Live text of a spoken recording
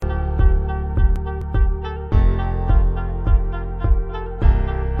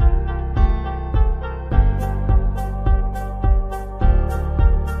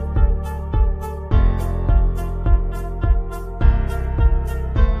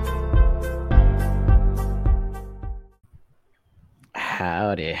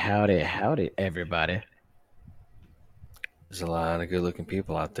Howdy, everybody. There's a lot of good-looking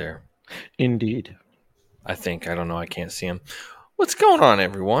people out there. Indeed. I think. I don't know. I can't see them. What's going on,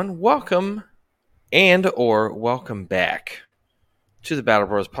 everyone? Welcome welcome back to the Battle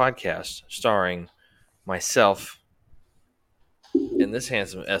Bros podcast, starring myself and this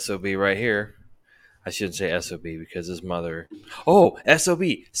handsome SOB right here. I shouldn't say SOB because his mother. Oh, SOB,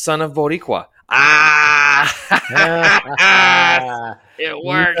 son of Boricua. It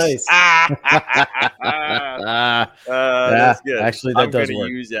works. Nice. That's good. Actually, that does work.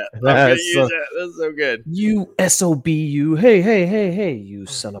 Use that. I'm gonna use that. That's so good. You SOB, you. Hey, you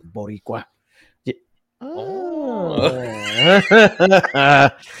son of Boricua. What's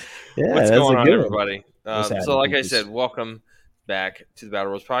going on, everybody? So, like I said, welcome back to the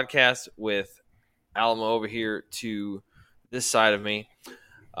Battle Bros podcast with Alamo over here to this side of me.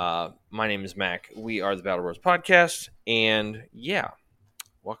 My name is Mac. We are the Battle Bros podcast, and yeah,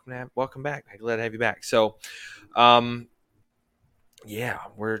 welcome back. Glad to have you back. So, yeah,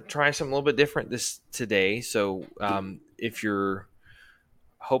 we're trying something a little bit different today. So, if you're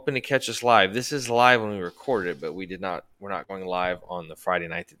hoping to catch us live, this is live when we recorded it, but we're not going live on the Friday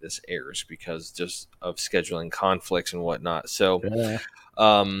night that this airs because just of scheduling conflicts and whatnot. So you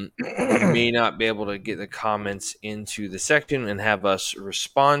may not be able to get the comments into the section and have us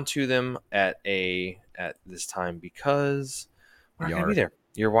respond to them at this time because we're not going to be there.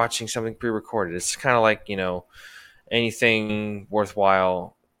 You're watching something pre-recorded. It's kind of like, anything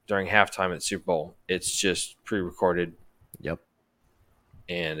worthwhile during halftime at Super Bowl. It's just pre-recorded. Yep.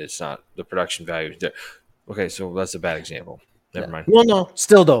 And it's not the production value there. Okay, so that's a bad example. Never mind. Well, no,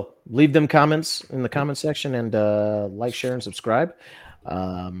 still though, leave them comments in the comment section and like, share, and subscribe.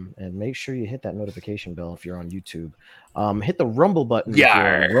 And make sure you hit that notification bell if you're on YouTube. Hit the Rumble button if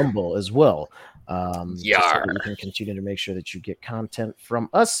you're on Rumble as well. Just so that you can continue to make sure that you get content from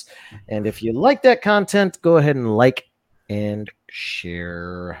us. And if you like that content, go ahead and like and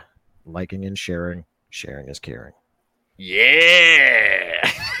share. Liking and sharing. Sharing is caring.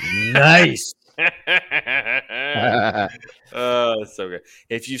 Yeah. Nice. That's so good.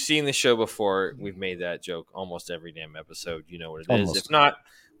 If you've seen the show before, we've made that joke almost every damn episode. You know what it is. If not,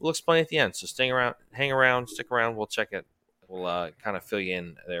 we'll explain at the end. So stick around. We'll check it. We'll kind of fill you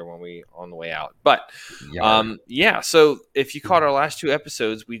in there when we on the way out. But yeah. So if you caught our last two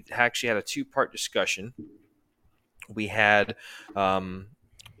episodes, we actually had a 2-part discussion. We had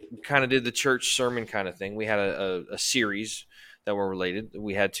kind of did the church sermon kind of thing. We had a series that were related.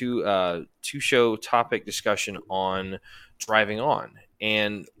 We had two show topic discussion on driving on,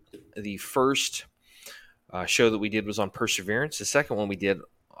 and the first show that we did was on perseverance. The second one we did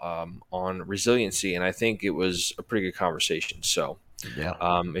on resiliency, and I think it was a pretty good conversation. So yeah,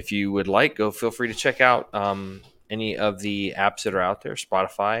 if you would like, feel free to check out any of the apps that are out there,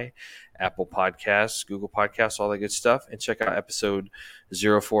 Spotify, Apple Podcasts, Google Podcasts, all that good stuff, and check out episode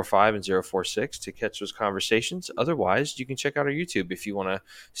 045 and 046 to catch those conversations. Otherwise, you can check out our YouTube if you want to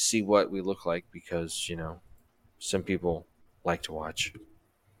see what we look like because, some people like to watch.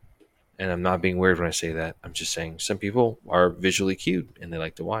 And I'm not being weird when I say that. I'm just saying some people are visually cued and they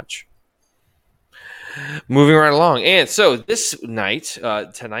like to watch. Moving right along. And so tonight,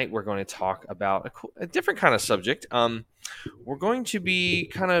 we're going to talk about a different kind of subject. We're going to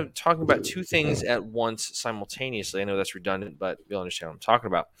be kind of talking about two things at once simultaneously. I know that's redundant, but you'll understand what I'm talking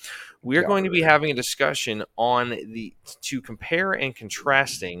about. We are going to be having a discussion on comparing and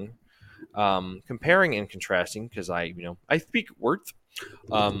contrasting, because I speak words.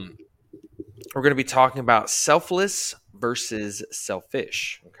 We're going to be talking about selfless versus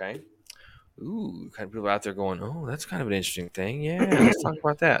selfish. Okay. Ooh, kind of people out there going, oh, that's kind of an interesting thing. Yeah, let's talk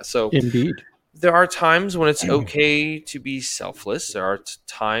about that. So, indeed, there are times when it's okay to be selfless. There are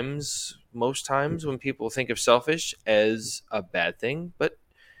most times, when people think of selfish as a bad thing. But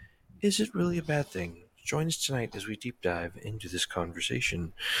is it really a bad thing? Join us tonight as we deep dive into this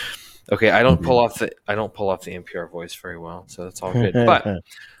conversation. Okay, I don't pull off the NPR voice very well, so that's all good. But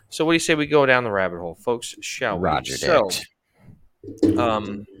so, what do you say we go down the rabbit hole, folks? Shall we? Roger that.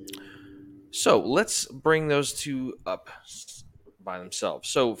 So let's bring those two up by themselves.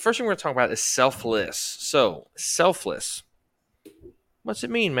 So first thing we're going to talk about is selfless. So selfless. What's it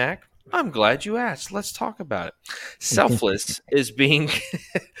mean, Mac? I'm glad you asked. Let's talk about it. Selfless is being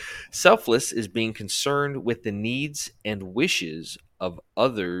concerned with the needs and wishes of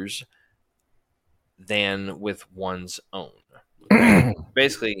others than with one's own. Okay?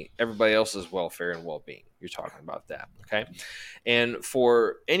 Basically, everybody else's welfare and well-being. You're talking about that, okay? And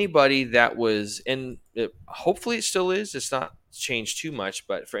for anybody that was hopefully it still is. It's not changed too much,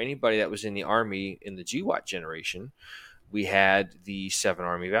 but for anybody that was in the Army in the GWAT generation, we had the 7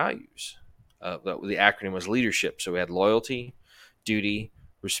 Army values. The acronym was leadership. So we had loyalty, duty,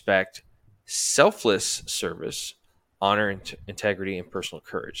 respect, selfless service, honor, integrity, and personal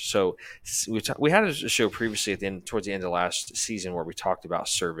courage. So we had a show previously towards the end of last season where we talked about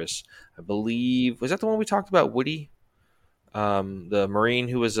service. I believe, was that the one we talked about Woody, the Marine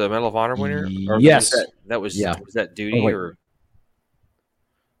who was a Medal of Honor winner, or Yes. was Yeah. that duty or?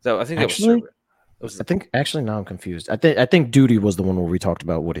 So I think that was service. I think actually now I'm confused. I think duty was the one where we talked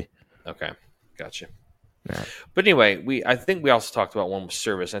about Woody. Okay, gotcha. Yeah. But anyway, I think we also talked about one with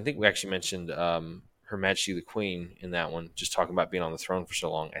service. I think we actually mentioned Her Majesty the Queen in that one, just talking about being on the throne for so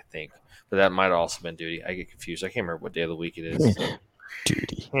long. I think, but that might have also been duty. I get confused. I can't remember what day of the week it is.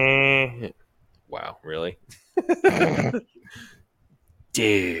 Duty. Wow, really,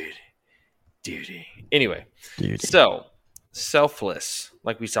 dude, duty. Anyway, Duty. So selfless,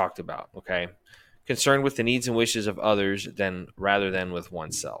 like we talked about. Okay, concerned with the needs and wishes of others rather than with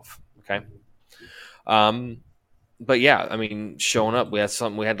oneself. Okay. But yeah, I mean, showing up, we had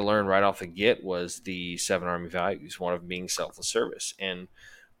something we had to learn right off the get was the 7 Army values, one of them being selfless service. And,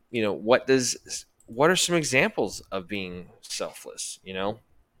 what are some examples of being selfless?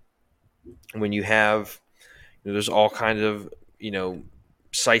 When you have, there's all kinds of,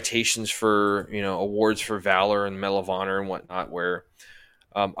 citations for, awards for valor and Medal of Honor and whatnot, where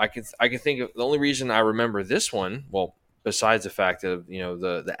I can think of the only reason I remember this one, well, besides the fact that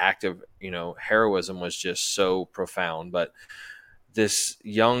the act of heroism was just so profound, but this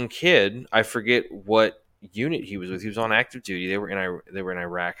young kid, I forget what unit he was with. He was on active duty. They were in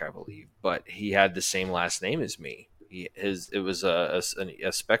Iraq, I believe, but he had the same last name as me. It was a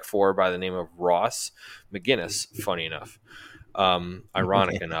Spec 4 by the name of Ross McGinnis. Funny enough.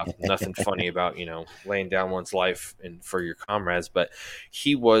 Ironic enough, nothing funny about laying down one's life and for your comrades, but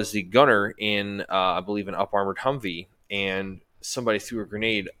he was the gunner in I believe an up armored Humvee, and somebody threw a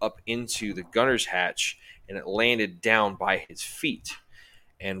grenade up into the gunner's hatch and it landed down by his feet.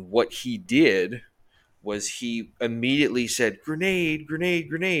 And what he did was he immediately said grenade, grenade,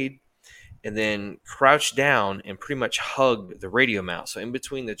 grenade, and then crouched down and pretty much hugged the radio mount. So in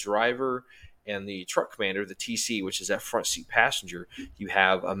between the driver and the truck commander, the TC, which is that front seat passenger, you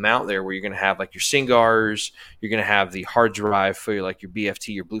have a mount there where you're going to have like your SINGARs, you're going to have the hard drive for your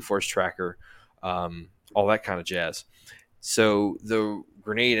BFT, your Blue Force tracker, all that kind of jazz. So the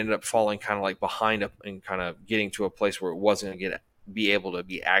grenade ended up falling kind of like behind up and kind of getting to a place where it wasn't going to be able to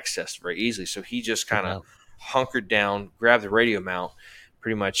be accessed very easily. So he just kind of hunkered down, grabbed the radio mount,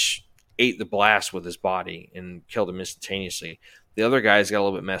 pretty much ate the blast with his body and killed him instantaneously. The other guys got a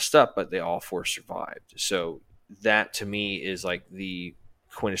little bit messed up, but they all four survived. So that to me is like the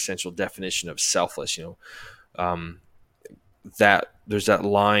quintessential definition of selfless. That there's that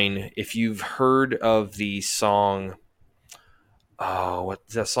line. If you've heard of the song,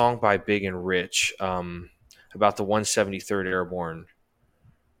 what's that song by Big and Rich about the 173rd Airborne?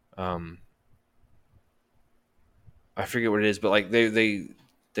 I forget what it is, but like they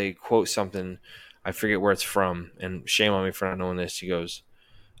quote something. I forget where it's from, and shame on me for not knowing this. He goes,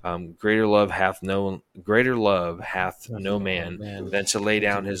 "Greater love hath no man than to lay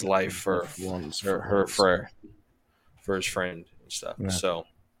down his life for his friend and stuff." Yeah. So,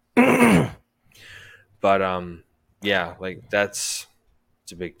 but yeah, like it's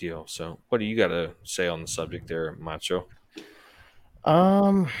a big deal. So, what do you got to say on the subject there, Macho?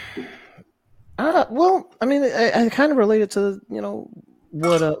 Well, I mean, I kind of related to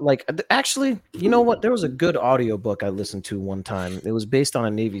what like actually, you know what, there was a good audiobook I listened to one time. It was based on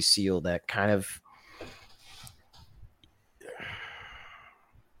a Navy SEAL that kind of,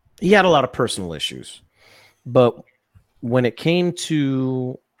 he had a lot of personal issues, but when it came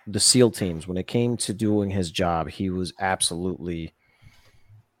to the SEAL teams, when it came to doing his job, he was absolutely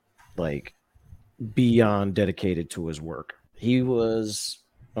like beyond dedicated to his work. He was,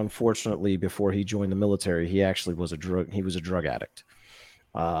 unfortunately, before he joined the military, he actually was a drug addict.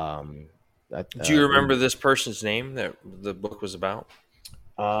 Do you remember this person's name that the book was about?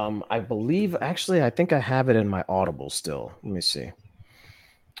 I believe, actually, I think I have it in my Audible still. Let me see.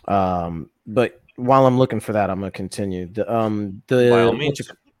 But while I'm looking for that, I'm going to continue. By all means.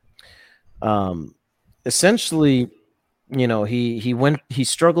 Essentially, he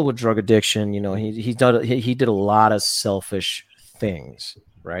struggled with drug addiction. He did a lot of selfish things,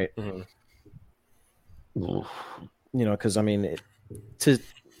 right? Mm-hmm. Because I mean,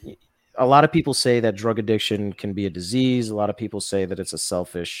 a lot of people say that drug addiction can be a disease. A lot of people say that it's a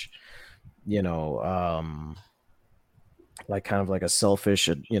selfish, like kind of like a selfish,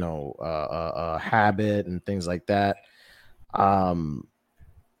 habit and things like that.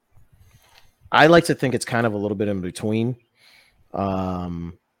 I like to think it's kind of a little bit in between.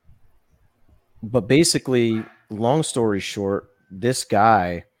 Um, but basically, long story short, this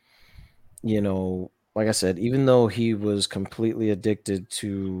guy, like I said, even though he was completely addicted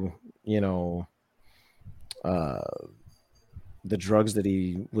to, you know, uh, the drugs that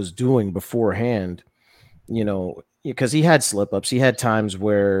he was doing beforehand, because he had slip ups, he had times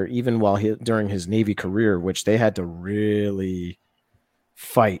where even during his Navy career, which they had to really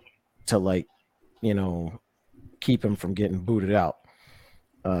fight to you know, keep him from getting booted out.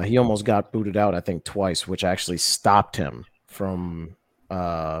 He almost got booted out, I think, twice, which actually stopped him from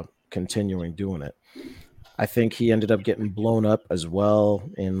continuing doing it. I think he ended up getting blown up as well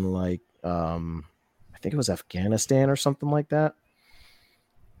in I think it was Afghanistan or something like that.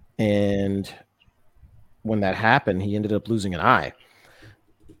 And when that happened, he ended up losing an eye.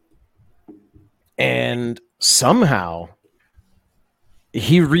 And somehow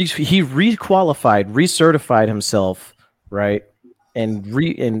he requalified, recertified himself, right?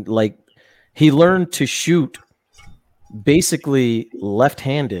 And like he learned to shoot basically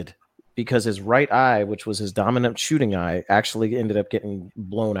left-handed because his right eye, which was his dominant shooting eye, actually ended up getting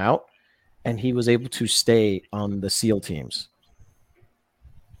blown out, and he was able to stay on the SEAL teams.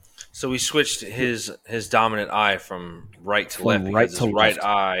 So he switched his dominant eye from right to left From right because to his right left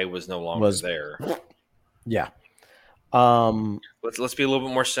eye was no longer was there. yeah. Um Let's be a little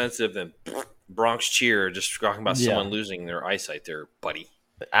bit more sensitive than Bronx Cheer just talking about yeah. someone losing their eyesight there, buddy.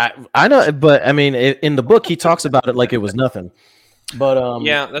 I know, but I mean, in the book, he talks about it like it was nothing. But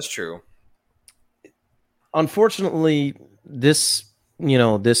Yeah, that's true. unfortunately, this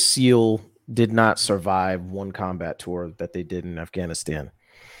SEAL did not survive one combat tour that they did in Afghanistan.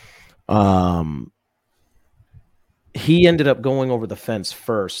 Um, he ended up going over the fence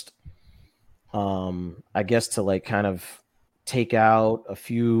first. I guess to kind of take out a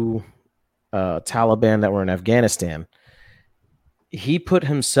few Taliban that were in Afghanistan. He put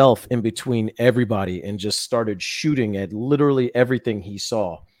himself in between everybody and just started shooting at literally everything he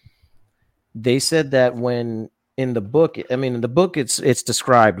saw. They said that when in the book, I mean, in the book, it's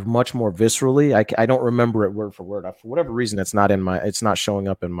described much more viscerally. I don't remember it word for word. For whatever reason, it's not showing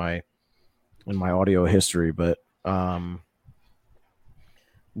up in my audio history. But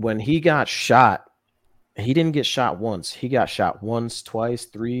when he got shot, he didn't get shot once. He got shot once, twice,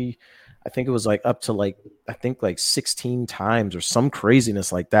 three. I think it was up to I think 16 times or some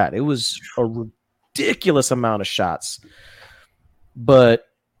craziness like that. It was a ridiculous amount of shots. But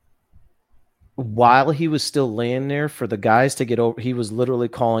while he was still laying there for the guys to get over, he was literally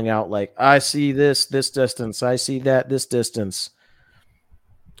calling out I see this distance, I see that this distance.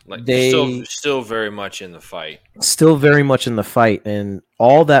 Like They still very much in the fight. still very much in the fight, and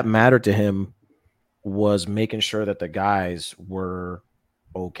all that mattered to him was making sure that the guys were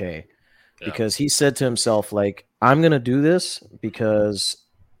okay. Yeah. Because he said to himself, I'm gonna do this because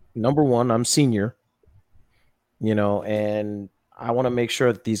number one, I'm senior, and I want to make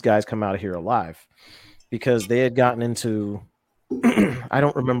sure that these guys come out of here alive. Because they had gotten into I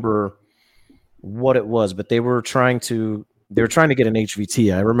don't remember what it was, but they were trying to get an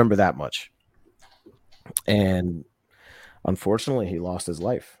HVT. I remember that much. And unfortunately, he lost his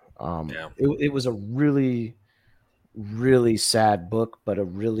life. Yeah. It was a really, really sad book, but a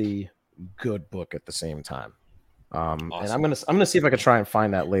really good book at the same time. And Awesome. I'm gonna see if I can try and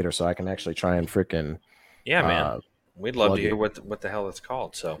find that later, so I can actually try and freaking Yeah, man. uh, We'd love to plug hear it. what the hell it's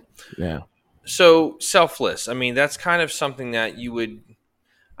called. Yeah. So selfless. I mean, that's kind of something that you would.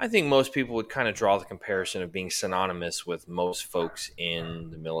 I think most people would kind of draw the comparison of being synonymous with most folks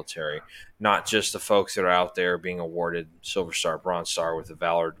in the military, not just the folks that are out there being awarded Silver Star, Bronze Star with the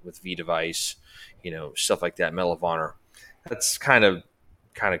Valor, with V device, stuff like that, Medal of Honor. That's kind of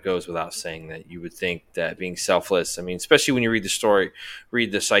goes without saying that you would think that being selfless. I mean, especially when you read the story,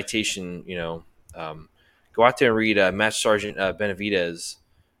 read the citation. Go out there and read Master Sergeant Benavidez,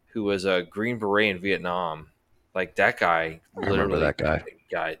 who was a Green Beret in Vietnam. Like that guy I remember literally that guy.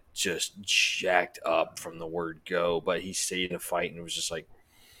 got just jacked up from the word go, but he stayed in the fight and was just like,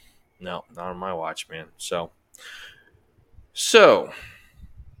 no, not on my watch, man. So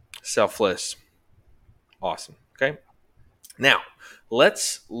selfless, awesome. Okay, now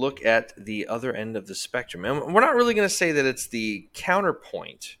let's look at the other end of the spectrum, and we're not really going to say that it's the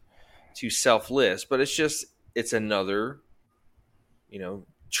counterpoint to selfless, but it's another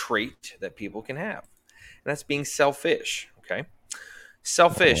trait that people can have, and that's being selfish. Okay.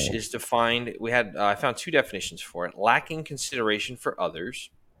 Selfish Oh, is defined. I found two definitions for it: lacking consideration for others,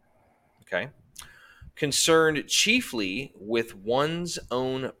 okay, concerned chiefly with one's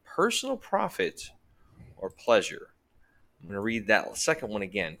own personal profit or pleasure. I'm going to read that second one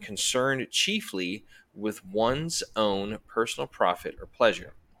again: concerned chiefly with one's own personal profit or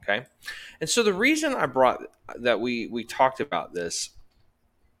pleasure. Okay. And so the reason I brought that we talked about this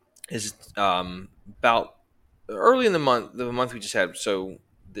is about early in the month we just had. So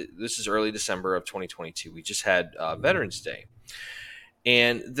this is early December of 2022. We just had Veterans Day.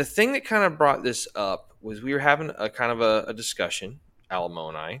 And the thing that kind of brought this up was we were having a kind of a discussion, Alamo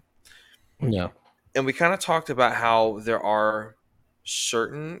and I, Yeah. and we kind of talked about how there are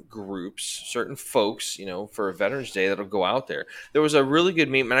certain groups, certain folks, for Veterans Day that'll go out there. There was a really good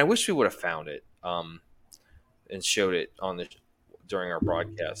meme, and I wish we would have found it and showed it during our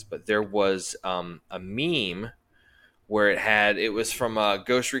broadcast. But there was a meme where it was from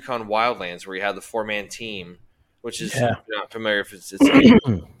Ghost Recon Wildlands, where you had the 4-man team, which is, Yeah. if you're not familiar if it's a game.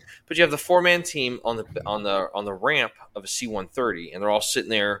 But you have the 4-man team on the ramp of a C-130, and they're all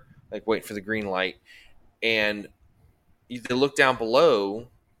sitting there like waiting for the green light, and they look down below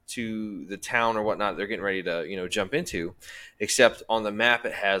to the town or whatnot they're getting ready to jump into, except on the map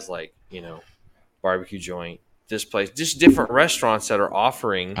it has like barbecue joint, this place, just different restaurants that are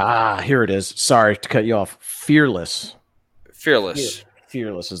offering. Here it is. Sorry to cut you off. Fearless. Fearless.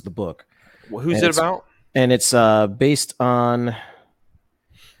 Fearless is the book. Well, who's it about? And it's based on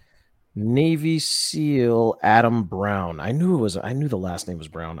Navy SEAL Adam Brown. I knew the last name was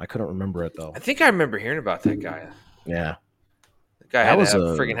Brown. I couldn't remember it though. I think I remember hearing about that guy. Yeah. The guy had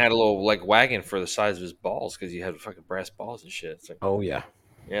a little like wagon for the size of his balls because he had fucking brass balls and shit. It's like, oh yeah.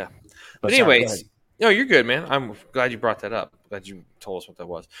 Yeah. But anyways, no, you're good, man. I'm glad you brought that up. Glad you told us what that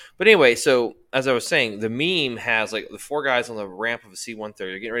was. But anyway, so as I was saying, the meme has like the 4 guys on the ramp of a C-130.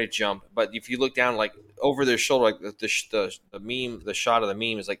 They're getting ready to jump, but if you look down, like over their shoulder, like the meme, the shot of the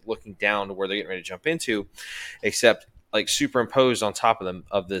meme is like looking down to where they're getting ready to jump into, except like superimposed on top of them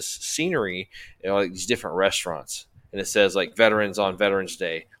of this scenery, like these different restaurants, and it says like veterans on Veterans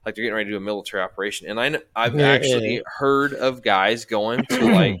Day, like they're getting ready to do a military operation. And I've actually heard of guys going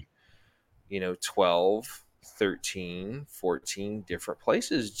to like 12, 13, 14 different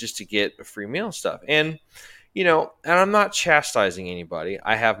places just to get a free meal and stuff. And and I'm not chastising anybody.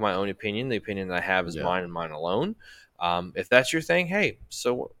 I have my own opinion. The opinion that I have is mine and mine alone. If that's your thing, hey,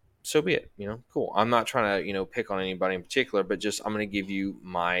 so be it. Cool. I'm not trying to pick on anybody in particular, but just I'm going to give you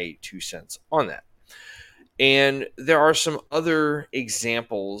my 2 cents on that. And there are some other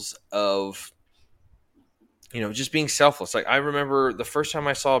examples of just being selfless. Like I remember the first time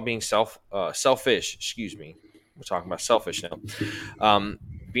I saw being selfish. Excuse me, we're talking about selfish now.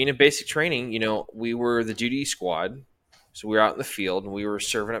 Being in basic training, we were the duty squad, so we were out in the field and we were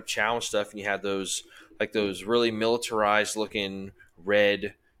serving up chow and stuff. And you had those really militarized looking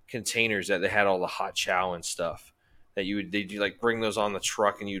red containers that they had all the hot chow and stuff. That they'd like bring those on the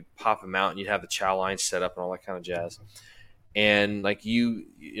truck and you'd pop them out and you'd have the chow line set up and all that kind of jazz. And like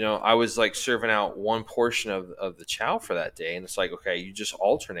I was like serving out one portion of the chow for that day, and it's like, okay, you just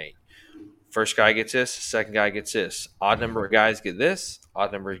alternate. First guy gets this, second guy gets this. Odd number of guys get this,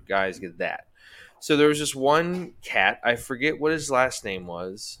 odd number of guys get that. So there was this one cat, I forget what his last name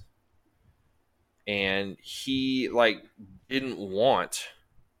was, and he like didn't want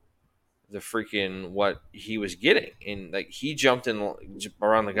the freaking what he was getting, and like he jumped in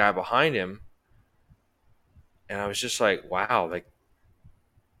around the guy behind him. And I was just like, wow, like,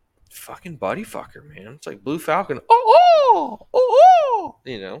 fucking buddy fucker, man. It's like Blue Falcon. Oh.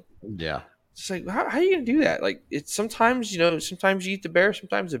 Yeah. It's like, how are you going to do that? Like, it's sometimes you eat the bear,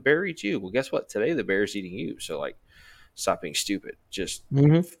 sometimes the bear eats you. Well, guess what? Today the bear's eating you. So, like, stop being stupid. Just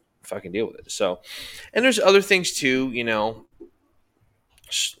fucking deal with it. So, and there's other things too, the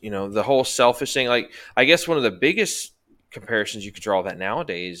whole selfish thing. Like, I guess one of the biggest comparisons you could draw that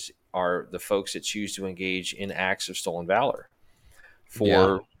nowadays are the folks that choose to engage in acts of stolen valor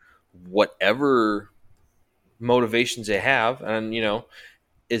for whatever motivations they have. And,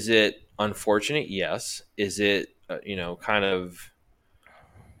 is it unfortunate? Yes. Is it, kind of,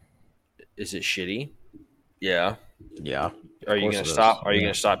 is it shitty? Yeah. Yeah. Are you going to stop? Are you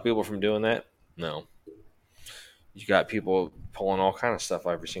going to stop people from doing that? No. You got people pulling all kind of stuff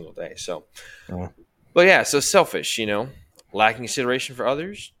every single day. So, but yeah, so selfish, lacking consideration for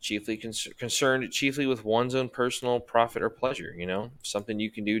others, chiefly concerned chiefly with one's own personal profit or pleasure, something you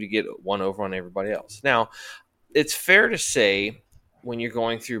can do to get one over on everybody else. Now, it's fair to say when you're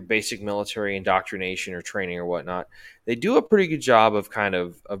going through basic military indoctrination or training or whatnot, they do a pretty good job of kind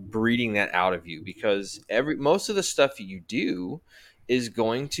of breeding that out of you, because most of the stuff that you do is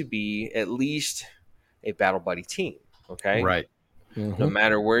going to be at least a battle buddy team. Okay. Right. No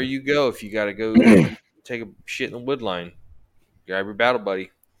matter where you go, if you got to go take a shit in the wood line, grab your battle buddy.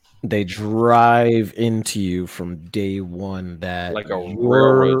 They drive into you from day one that like a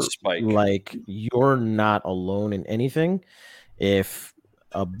railroad spike. you're not alone in anything. If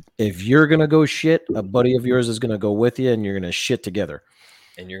if you're gonna go shit, a buddy of yours is gonna go with you, and you're gonna shit together.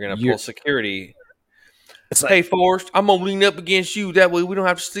 And you're gonna You're pull security. It's Hey, like Forrest, I'm gonna lean up against you. That way, we don't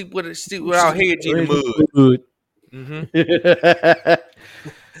have to sleep with our heads in the mud. Mm-hmm.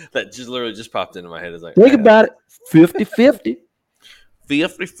 That just literally just popped into my head. It's like, Think about it. 50-50.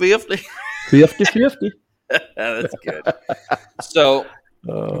 50-50. 50-50. That's good. So,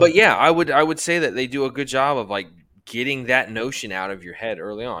 but yeah, I would say that they do a good job of like getting that notion out of your head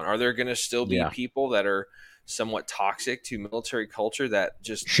early on. Are there going to still be people that are somewhat toxic to military culture that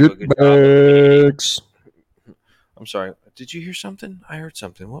just do a good job of being? I'm sorry. Did you hear something? I heard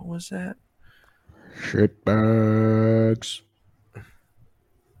something. What was that? Shitbags.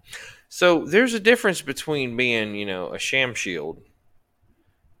 So there's a difference between being, a sham shield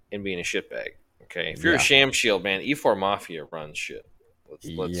and being a shitbag. Okay, if you're a sham shield, man, E4 Mafia runs shit.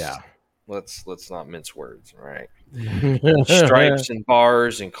 Let's not mince words, all right? Stripes and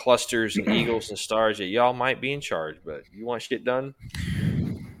bars and clusters and eagles and stars. Yeah, y'all might be in charge, but you want shit done?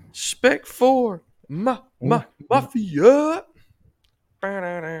 Spec 4 Mafia.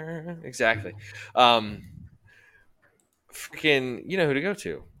 Exactly. Freaking, you know who to go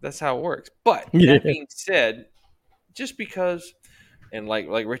to. That's how it works. But that being said, just because, and like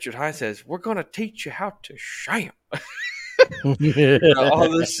Richard High says, we're gonna teach you how to sham. All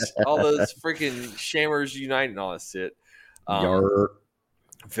those freaking shammers unite and all that shit.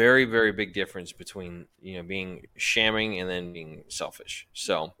 Very, very big difference between being shamming and then being selfish.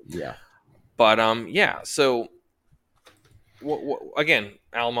 So but So again,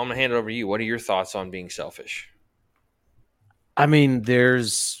 Alan, I'm gonna hand it over to you. What are your thoughts on being selfish? I mean,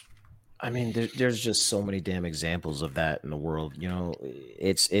 there's just so many damn examples of that in the world.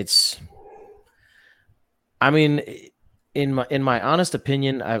 It's. I mean, in my honest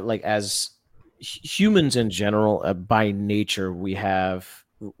opinion, as humans in general, by nature, we have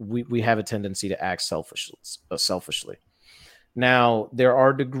a tendency to act selfishly. Now, there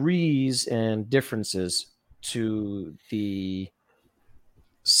are degrees and differences to the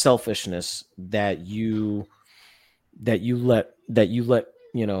selfishness that you let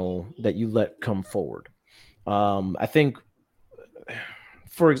come forward. I think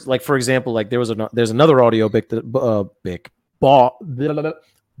for example, like there's another audio book book that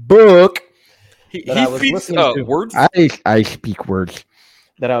I was listening to. Words. I speak words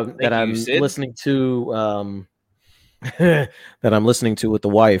that I'm listening to. That I'm listening to with the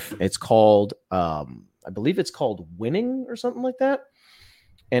wife. It's called I believe it's called Winning or something like that.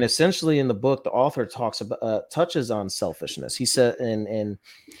 And essentially in the book, the author talks about touches on selfishness. He said, and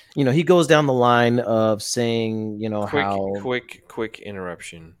he goes down the line of saying, quick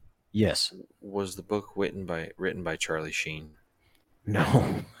interruption. Yes. Was the book written by Charlie Sheen?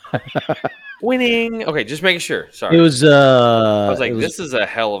 No. Winning. Okay, just making sure. Sorry. It was I was like, this is a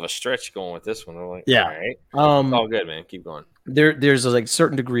hell of a stretch going with this one. I'm like, all right. It's all good, man. Keep going. There's like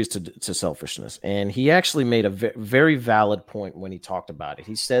certain degrees to selfishness, and he actually made a very valid point when he talked about it.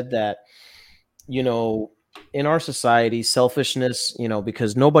 He said that in our society, selfishness,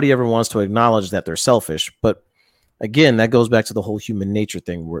 because nobody ever wants to acknowledge that they're selfish, but again, that goes back to the whole human nature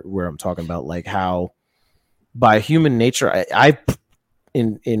thing where I'm talking about, like how by human nature, I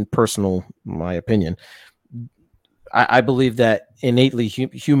in personal my opinion, I believe that innately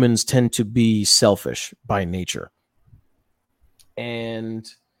humans tend to be selfish by nature. And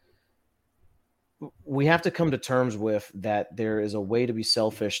we have to come to terms with that there is a way to be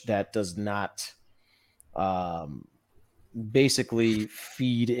selfish that does not basically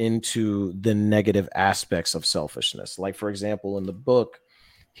feed into the negative aspects of selfishness. Like, for example, in the book,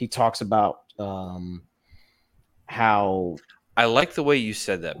 he talks about how... I like the way you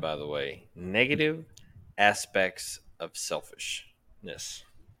said that, by the way. Negative aspects of selfishness.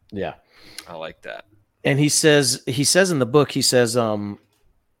 Yeah. I like that. And he says in the book, he says, I'm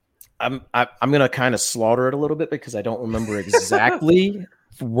gonna kind of slaughter it a little bit because I don't remember exactly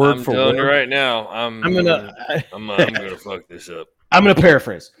word I'm for telling word. you right now, I'm gonna fuck this up. I'm gonna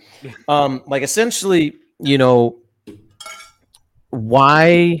paraphrase. Like essentially,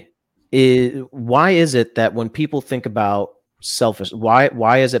 why is it that when people think about selfish,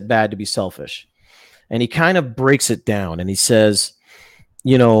 why is it bad to be selfish? And he kind of breaks it down, and he says,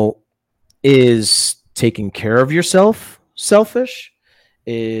 is taking care of yourself selfish?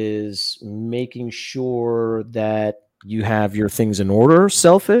 Is making sure that you have your things in order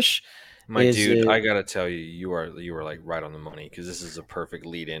selfish? My Is dude, it I gotta tell you, you are like right on the money because this is a perfect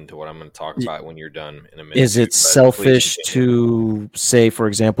lead into what I'm going to talk about when you're done in a minute, is dude. it But please selfish continue. to say, for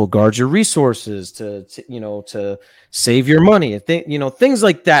example, guard your resources, to save your money, things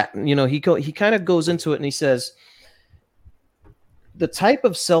like that. He kind of goes into it and he says the type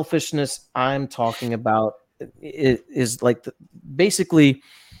of selfishness I'm talking about is like basically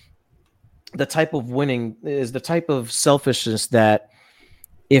the type of winning is the type of selfishness that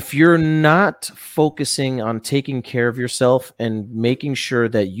if you're not focusing on taking care of yourself and making sure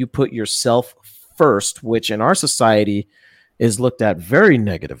that you put yourself first, which in our society is looked at very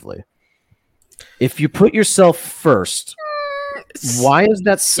negatively. If you put yourself first, why is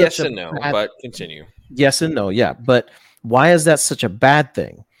that such Yes a and no, bad? but continue. Yes and no, yeah, but why is that such a bad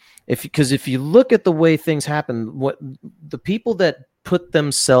thing? Because if you look at the way things happen, what the people that put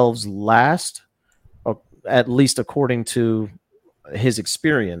themselves last, or at least according to his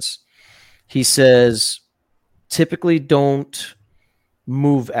experience, he says typically don't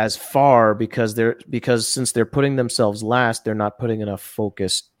move as far because since they're putting themselves last, they're not putting enough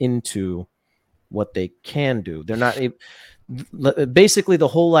focus into what they can do. They're not basically the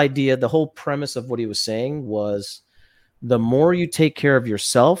whole idea, the whole premise of what he was saying was the more you take care of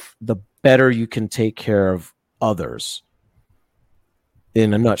yourself, the better you can take care of others,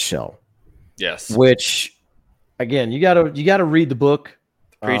 in a nutshell. Yes. Which again, you gotta read the book.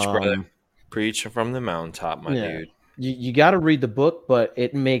 Preach, brother. um Preach from the mountaintop, my yeah, dude. you got to read the book, but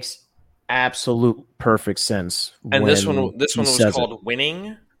it makes absolute perfect sense And when this he one was says it. called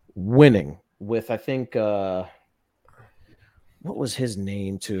Winning. Winning with, I think, what was his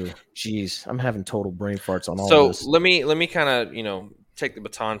name too? Jeez, I'm having total brain farts on all So this. let me kind of take the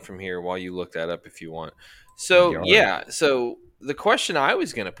baton from here while you look that up if you want. So Yar, yeah, so the question I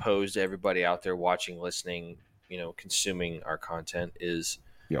was going to pose to everybody out there watching, listening, consuming our content is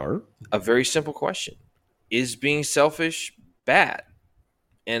yar. a very simple question: is being selfish bad?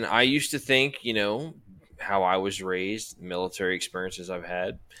 And I used to think, how I was raised, military experiences I've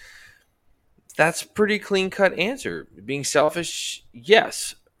had, that's a pretty clean cut answer. Being selfish,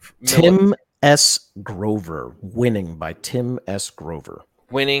 yes. Tim S. Grover. Winning by Tim S. Grover.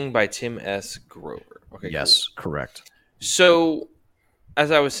 Winning by Tim S. Grover. Okay, cool. Yes, correct. So,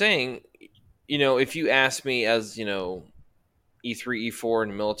 as I was saying, if you ask me as, E3, E4 in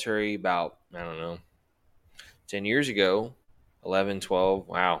the military about, I don't know, 10 years ago, 11, 12,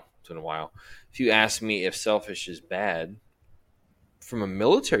 wow, it's been a while. If you ask me if selfish is bad, from a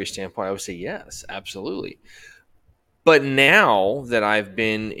military standpoint, I would say yes, absolutely. But now that I've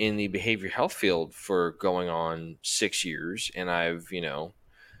been in the behavioral health field for going on 6 years and I've,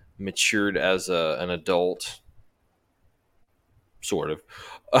 matured as an adult, sort of,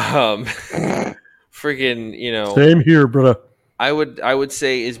 um, freaking, Same here, brother. I would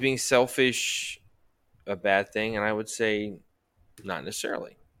say, is being selfish a bad thing? And I would say not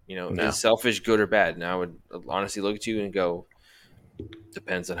necessarily. No. Is selfish good or bad? And I would honestly look at you and go,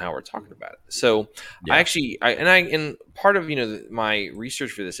 depends on how we're talking about it. So I Yeah. actually, and part of, my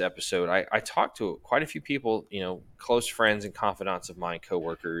research for this episode, I talked to quite a few people, close friends and confidants of mine,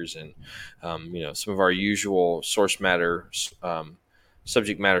 coworkers, and, some of our usual source matter,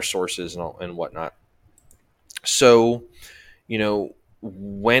 subject matter sources and whatnot. So,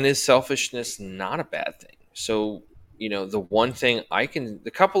 when is selfishness not a bad thing? So,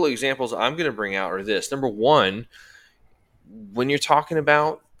 the couple of examples I'm going to bring out are this. Number one, when you're talking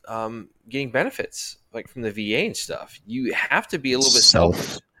about getting benefits like from the VA and stuff, you have to be a little bit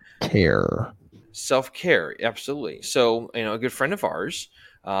selfish. Self-care. Self care, absolutely. So, a good friend of ours,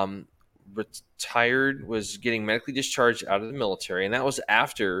 retired, was getting medically discharged out of the military, and that was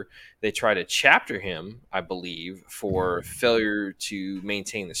after they tried to chapter him, I believe, for failure to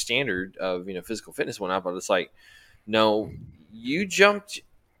maintain the standard of physical fitness and whatnot. But it's like, no, you jumped.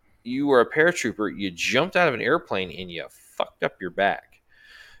 You were a paratrooper. You jumped out of an airplane and you fucked up your back.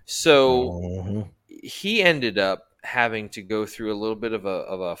 So Mhm. he ended up having to go through a little bit of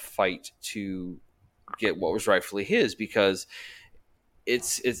a fight to get what was rightfully his, because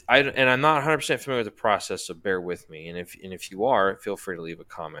I'm not 100% familiar with the process, so bear with me. And if you are, feel free to leave a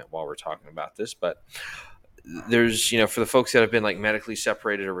comment while we're talking about this. But there's, for the folks that have been like medically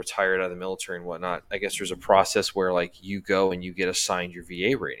separated or retired out of the military and whatnot, I guess there's a process where like you go and you get assigned your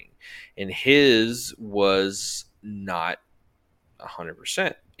VA rating, and his was not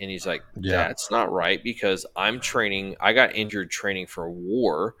 100%. And he's like, Yeah. that's not right, because I got injured training for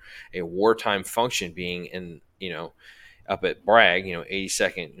a wartime function, being in, up at Bragg,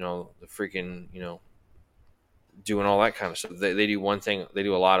 82nd, the freaking, doing all that kind of stuff. They do one thing, they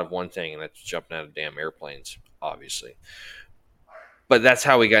do a lot of one thing, and that's jumping out of damn airplanes, obviously. but that's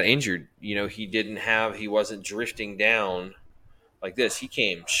how he got injured. He wasn't drifting down like this. He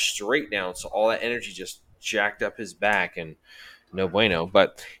came straight down, so all that energy just jacked up his back, and no bueno.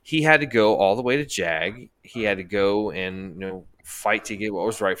 But he had to go all the way to JAG. He had to go and fight to get what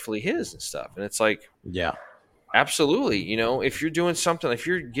was rightfully his and stuff. And it's like, Yeah. absolutely, if you're doing something, if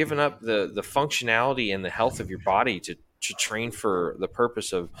you're giving up the functionality and the health of your body to train for the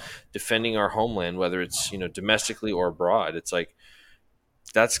purpose of defending our homeland, whether it's domestically or abroad, it's like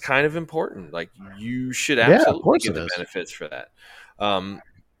that's kind of important. Like you should Yeah, of absolutely course get it the is. benefits for that.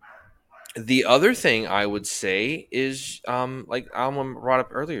 The other thing I would say is, like Alma brought up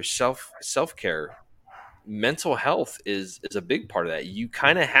earlier, self care. Mental health is a big part of that. You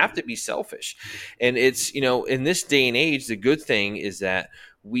kind of have to be selfish, and it's in this day and age, the good thing is that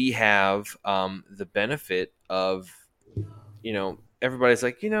we have the benefit of everybody's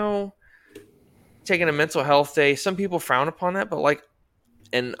like taking a mental health day. Some people frown upon that, but like,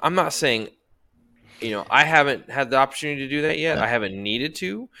 and I'm not saying I haven't had the opportunity to do that yet. I haven't needed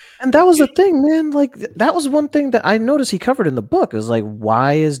to. And that was the thing, man. Like that was one thing that I noticed he covered in the book. It was like,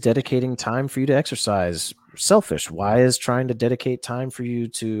 why is dedicating time for you to exercise selfish? Why is trying to dedicate time for you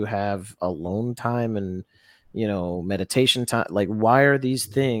to have alone time and meditation time? Like, why are these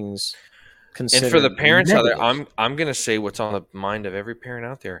things And for the considered parents out there, negative? I'm gonna say what's on the mind of every parent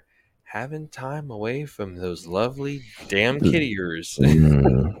out there: having time away from those lovely damn kitty ears.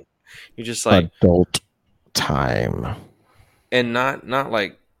 You're just like, Adult time. and not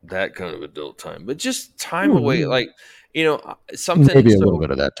like that kind of adult time, but just time away, like something. Maybe a So, little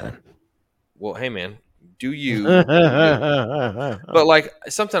bit of that time. well, hey man, do you do you? But like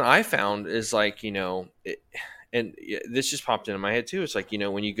something I found is like and this just popped into my head too. It's like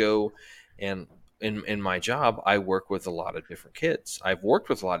when you go and in my job, I work with a lot of different kids. I've worked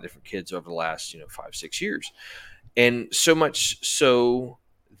with a lot of different kids over the last 5-6 years, and so much so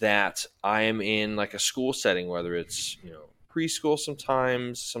that I am in like a school setting, whether it's preschool,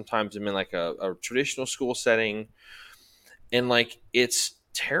 sometimes I'm in like a traditional school setting, and like it's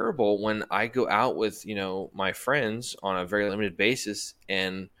terrible when I go out with my friends on a very limited basis,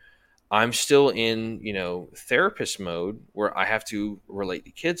 and I'm still in therapist mode where I have to relate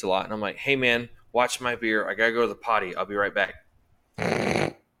to kids a lot, and I'm like, hey man, watch my beer, I gotta go to the potty, I'll be right back.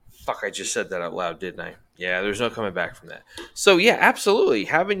 Fuck, I just said that out loud, didn't I? Yeah, there's no coming back from that. So yeah, absolutely,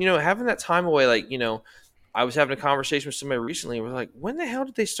 having that time away. Like I was having a conversation with somebody recently, and we're like, when the hell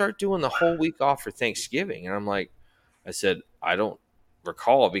did they start doing the whole week off for Thanksgiving? And I'm like, I said, I don't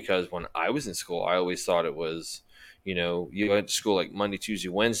recall, because when I was in school, I always thought it was, you went to school like Monday, Tuesday,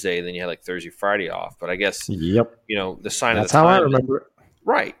 Wednesday, and then you had like Thursday, Friday off. But I guess, Yep. the sign of That's the how I time, remember it.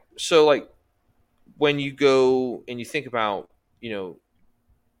 right? So like when you go and you think about,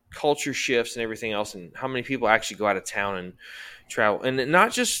 culture shifts and everything else, and how many people actually go out of town and travel, and not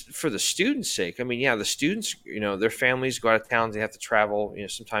just for the students' sake. I mean, yeah, the students, their families go out of town, they have to travel,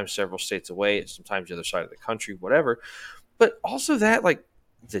 sometimes several states away, sometimes the other side of the country, whatever. But also that, like,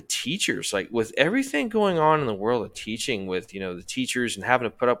 the teachers, like with everything going on in the world of teaching, with the teachers and having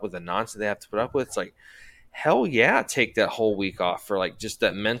to put up with the nonsense they have to put up with, it's like, hell yeah, take that whole week off for like just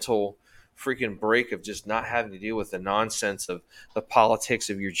that mental freaking break of just not having to deal with the nonsense of the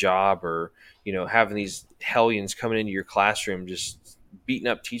politics of your job, or having these hellions coming into your classroom just beating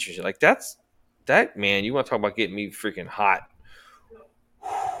up teachers. Like that, man, you want to talk about getting me freaking hot.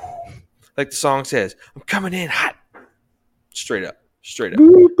 Like the song says, I'm coming in hot. Straight up.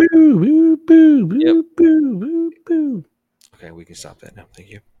 Boo, boo, boo, boo, Yep. boo, boo, boo, boo. Okay, we can stop that now.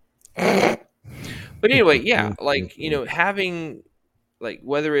 Thank you. But anyway, yeah, like having, like,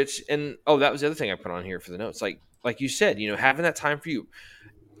 whether it's, and that was the other thing I put on here for the notes. Like you said, having that time for you.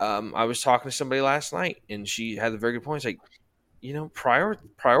 I was talking to somebody last night, and she had a very good point. It's like,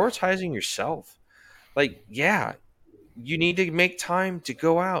 prioritizing yourself. Like, yeah, you need to make time to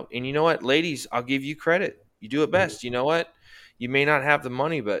go out. And you know what, ladies, I'll give you credit. You do it best. You know what? You may not have the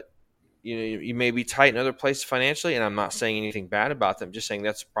money, but you may be tight in other places financially. And I'm not saying anything bad about them. Just saying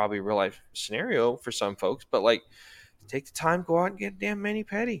that's probably a real life scenario for some folks. But like, take the time, go out and get a damn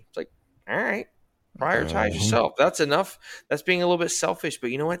mani-pedi. It's like, all right, prioritize yourself. That's enough. That's being a little bit selfish,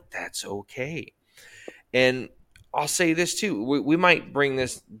 but you know what? That's okay. And I'll say this too. We might bring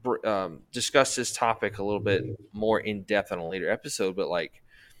this, discuss this topic a little bit more in depth on a later episode, but like,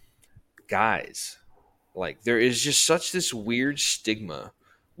 guys, like, there is just such this weird stigma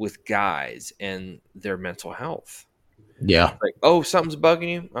with guys and their mental health. Yeah. Like, oh, something's bugging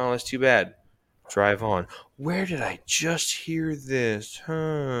you? Oh, that's too bad. Drive on. Where did I just hear this?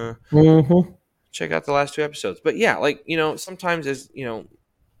 Huh. Mm-hmm. Check out the last 2 episodes. But yeah, like, sometimes as,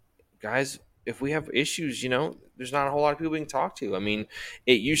 guys, if we have issues, there's not a whole lot of people we can talk to. I mean,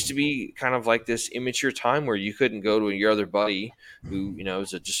 it used to be kind of like this immature time where you couldn't go to your other buddy who,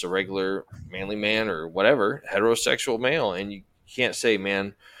 is just a regular manly man or whatever, heterosexual male, and you can't say,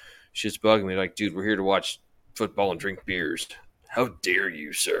 man, shit's bugging me. Like, dude, we're here to watch football and drink beers. How dare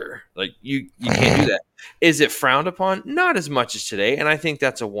you, sir? Like, you can't do that. Is it frowned upon? Not as much as today, and I think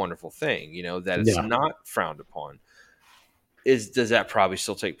that's a wonderful thing, that it's Yeah. not frowned upon. Does that probably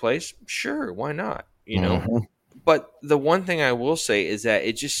still take place? Sure, why not? Mm-hmm. But the one thing I will say is that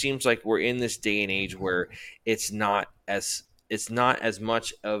it just seems like we're in this day and age where it's not as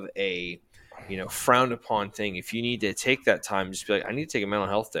much of a frowned upon thing. If you need to take that time, just be like, I need to take a mental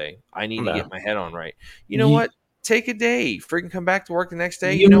health day. I need to Yeah. get my head on right. You know You, what? Take a day. Freaking come back to work the next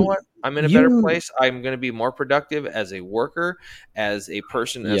day. You know you, what? I'm in a better you, place. I'm going to be more productive as a worker, as a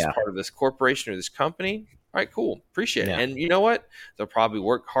person, as yeah, part of this corporation or this company. All right, cool. Appreciate it. yeah, And you know what? They'll probably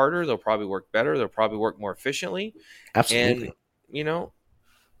work harder. They'll probably work better. They'll probably work more efficiently. And absolutely. you know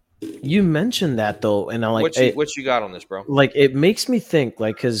You mentioned that though, and I like what you got on this, bro? like it makes me think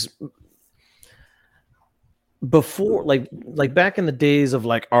like because before like back in the days of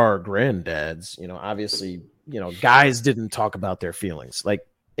like our granddads, obviously, guys didn't talk about their feelings. Like,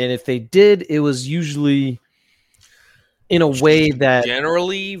 and if they did, it was usually in a way that,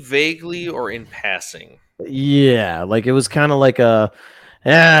 Generally, vaguely, or in passing. yeah, like it was kind of like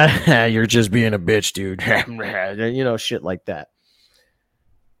you're just being a bitch, dude. Shit like that.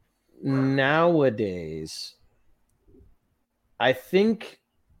 Nowadays, I think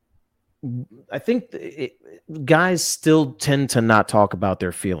guys still tend to not talk about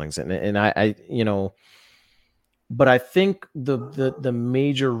their feelings, and I but I think the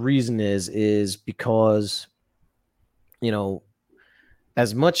major reason is because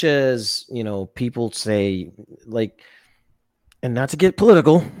as much as people say, like, and not to get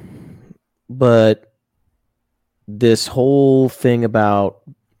political, but this whole thing about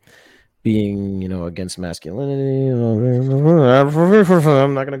being against masculinity,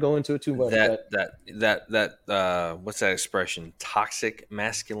 I'm not going to go into it too much, but What's that expression? Toxic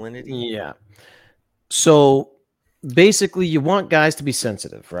masculinity. yeah. So basically, you want guys to be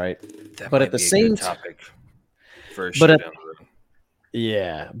sensitive, right? That But at might the be a good same topic for a but show at down the road.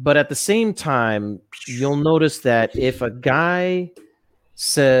 yeah, but at the same time, you'll notice that if a guy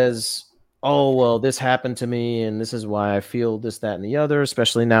says, "Oh, well, this happened to me and this is why I feel this, that, and the other,"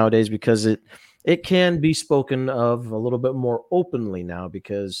 especially nowadays because it can be spoken of a little bit more openly now,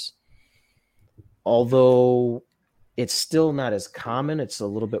 because although it's still not as common, it's a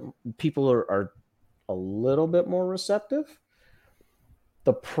little bit, people are a little bit more receptive.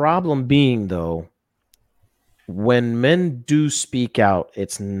 The problem being, though, when men do speak out,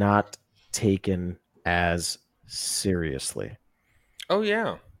 it's not taken as seriously. Oh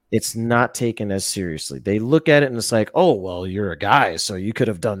yeah. It's not taken as seriously. They look at it and it's like, oh, well, you're a guy, so you could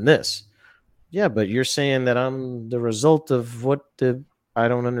have done this. Yeah, but you're saying that I'm the result of I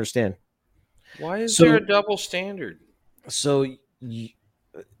don't understand. Why is there a So, double standard? so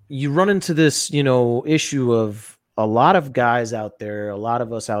you run into this, issue of a lot of guys out there, a lot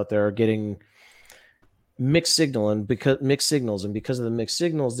of us out there are getting mixed signals, and because of the mixed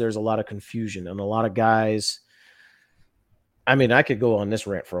signals, there's a lot of confusion, and a lot of guys. I mean, I could go on this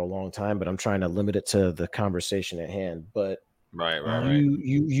rant for a long time, but I'm trying to limit it to the conversation at hand. But Right.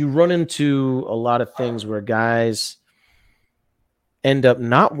 you run into a lot of things where guys end up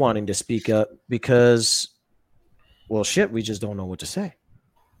not wanting to speak up because, well, shit, we just don't know what to say.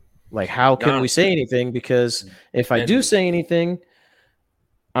 Like, how can we say anything? Because if I do say anything,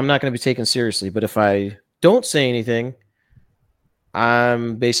 I'm not going to be taken seriously. But if I don't say anything,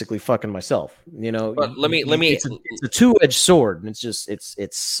 I'm basically fucking myself. But let me it's a two-edged sword, and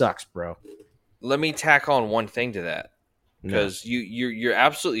it sucks, bro. let me tack on one thing to that, because you're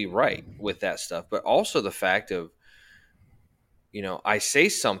absolutely right with that stuff, but also the fact of, I say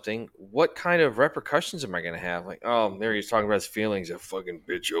something, what kind of repercussions am I going to have? Like, oh, there he's talking about his feelings, a fucking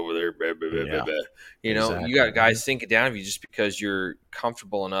bitch over there. Blah, blah, blah, blah, blah. Exactly. You got guys thinking down of you just because you're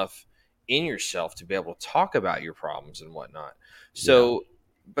comfortable enough in yourself to be able to talk about your problems and whatnot. So,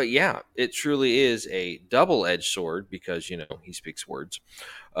 but yeah, it truly is a double-edged sword because, he speaks words.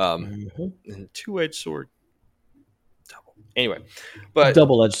 Two-edged sword. Double. Anyway, but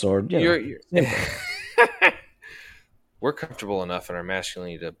double-edged sword. You're we're comfortable enough in our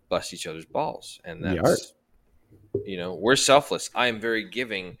masculinity to bust each other's balls, and that's we're selfless. I am very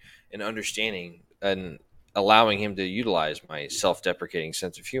giving and understanding and allowing him to utilize my self-deprecating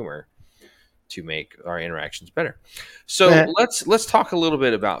sense of humor to make our interactions better. So let's talk a little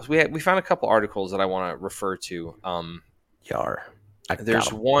bit about, we found a couple articles that I want to refer to. Yar.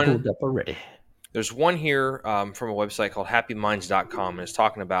 There's one pulled up already. There's one here from a website called happyminds.com, and it's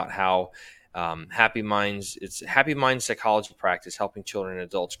talking about how it's Happy Minds psychology practice helping children and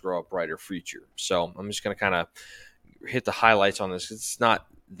adults grow a brighter future. So I'm just going to kind of hit the highlights on this. It's not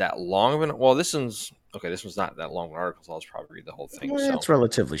that long of an, well, this one's not that long of an article, so I'll just probably read the whole thing. So It's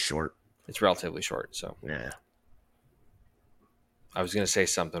relatively short. It's relatively short. So yeah. I was going to say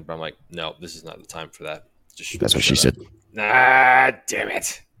something, but I'm like, no, this is not the time for that. That's what she said. Ah, damn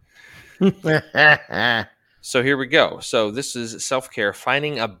it. So here we go. So this is self-care,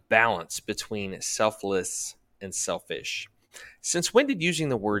 finding a balance between selfless and selfish. Since when did using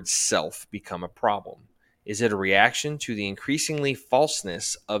the word self become a problem? Is it a reaction to the increasingly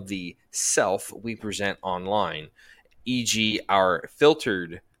falseness of the self we present online, e.g., our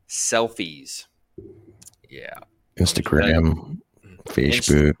filtered selfies? Yeah. Instagram,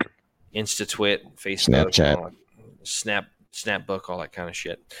 Facebook, InstaTwit, Facebook, Snapchat, Snapbook, all that kind of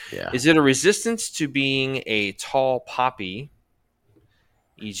shit. Yeah. Is it a resistance to being a tall poppy,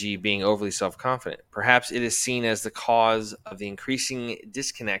 e.g., being overly self-confident? Perhaps it is seen as the cause of the increasing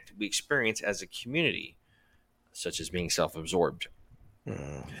disconnect we experience as a community, such as being self-absorbed.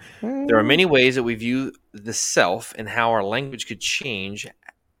 There are many ways that we view the self and how our language could change,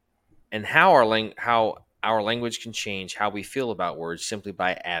 and how our language can change how we feel about words simply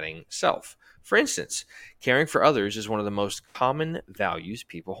by adding self. For instance, caring for others is one of the most common values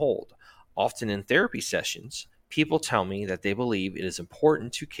people hold. Often in therapy sessions, people tell me that they believe it is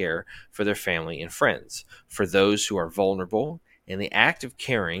important to care for their family and friends, for those who are vulnerable, and the act of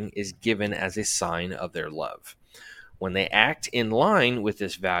caring is given as a sign of their love. When they act in line with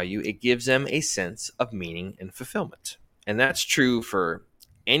this value, it gives them a sense of meaning and fulfillment. And that's true for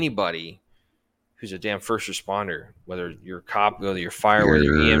anybody who's a damn first responder, whether you're a cop, whether you're fire, whether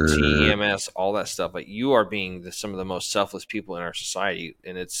you're EMT, EMS, all that stuff. Like, you are being some of the most selfless people in our society,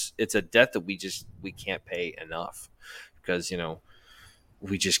 and it's a debt that we can't pay enough, because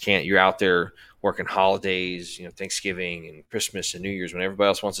we just can't. You're out there working holidays, Thanksgiving and Christmas and New Year's, when everybody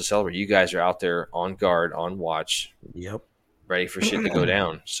else wants to celebrate. You guys are out there on guard, on watch, Yep, ready for shit to go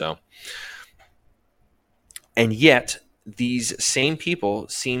down. So, and yet, these same people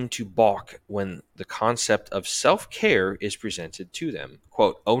seem to balk when the concept of self-care is presented to them.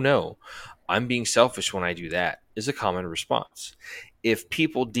 Quote, "Oh no, I'm being selfish when I do that," is a common response. If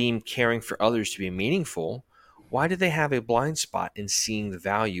people deem caring for others to be meaningful, why do they have a blind spot in seeing the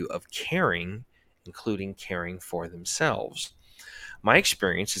value of caring, including caring for themselves? My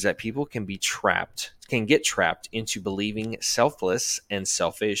experience is that people can get trapped into believing selfless and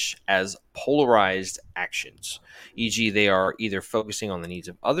selfish as polarized actions. E.g., they are either focusing on the needs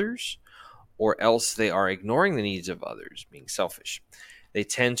of others, or else they are ignoring the needs of others, being selfish. They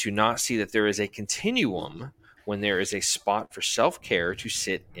tend to not see that there is a continuum when there is a spot for self-care to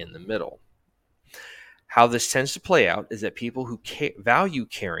sit in the middle. How this tends to play out is that people who value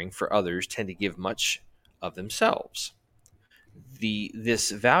caring for others tend to give much of themselves.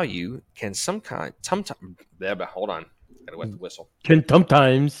 This value can sometimes hold on, gotta wet the whistle. Can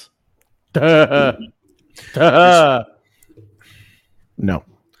sometimes. No,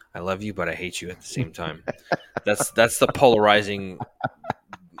 I love you, but I hate you at the same time. That's the polarizing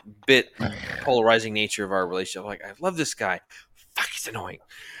nature of our relationship. Like, I love this guy. Fuck, he's annoying.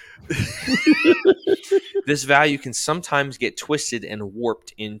 This value can sometimes get twisted and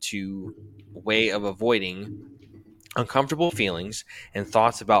warped into a way of avoiding uncomfortable feelings and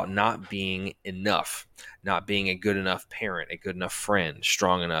thoughts about not being enough, not being a good enough parent, a good enough friend,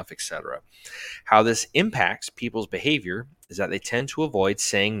 strong enough, etc. How this impacts people's behavior is that they tend to avoid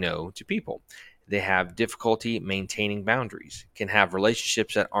saying no to people. They have difficulty maintaining boundaries, can have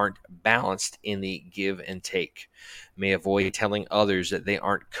relationships that aren't balanced in the give and take, may avoid telling others that they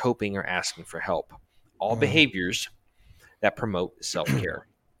aren't coping or asking for help. All behaviors that promote self-care.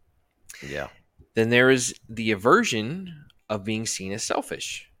 Yeah. Then there is the aversion of being seen as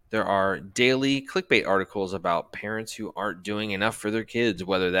selfish. There are daily clickbait articles about parents who aren't doing enough for their kids,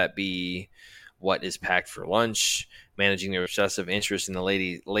 whether that be what is packed for lunch, managing their obsessive interest in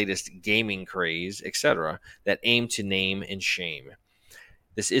the latest gaming craze, etc., that aim to name and shame.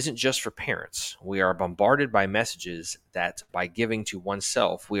 This isn't just for parents. We are bombarded by messages that by giving to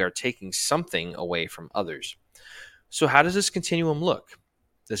oneself, we are taking something away from others. So how does this continuum look?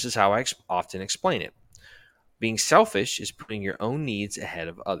 This is how I often explain it. Being selfish is putting your own needs ahead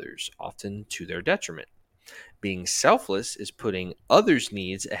of others, often to their detriment. Being selfless is putting others'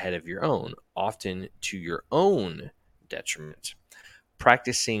 needs ahead of your own, often to your own detriment.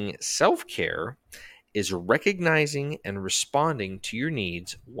 Practicing self-care is recognizing and responding to your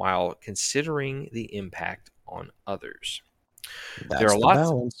needs while considering the impact on others. That's the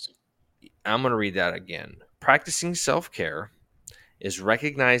balance. I'm going to read that again. Practicing self-care is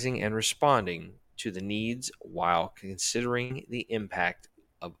recognizing and responding to the needs while considering the impact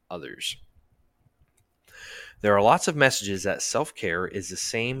of others. There are lots of messages that self-care is the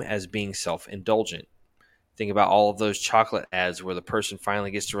same as being self-indulgent. Think about all of those chocolate ads where the person finally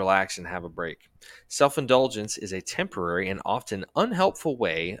gets to relax and have a break. Self indulgence is a temporary and often unhelpful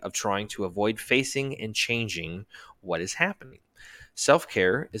way of trying to avoid facing and changing what is happening. Self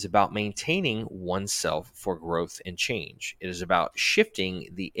care is about maintaining oneself for growth and change. It is about shifting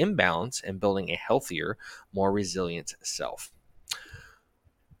the imbalance and building a healthier, more resilient self.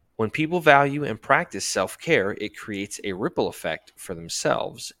 When people value and practice self care, it creates a ripple effect for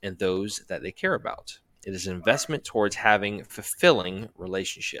themselves and those that they care about. It is an investment towards having fulfilling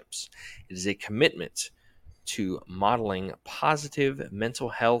relationships. It is a commitment to modeling positive mental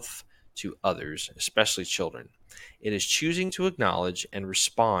health to others, especially children. It is choosing to acknowledge and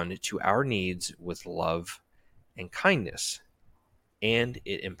respond to our needs with love and kindness, and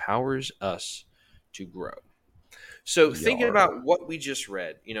it empowers us to grow. So, thinking Yar. about what we just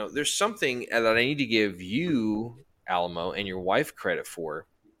read, there's something that I need to give you, Alamo, and your wife credit for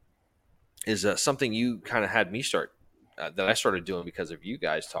is something you kind of had me start that I started doing because of you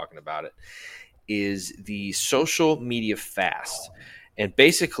guys talking about it is the social media fast, and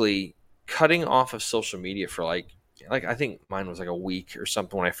basically cutting off of social media for like I think mine was like a week or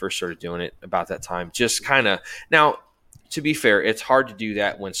something when I first started doing it about that time. Just kind of now, to be fair, it's hard to do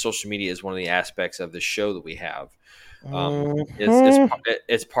that when social media is one of the aspects of the show that we have. Mhm.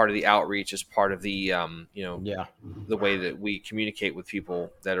 It's part of the outreach. It's part of the Yeah. the way that we communicate with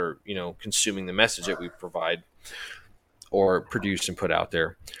people that are consuming the message that we provide or produce and put out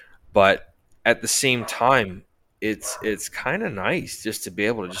there. But at the same time, it's kind of nice just to be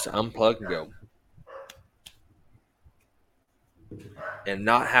able to just unplug and go and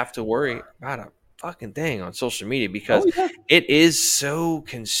not have to worry about a fucking thing on social media Oh because yeah. it is so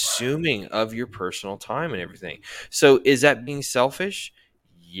consuming of your personal time and everything. So is that being selfish?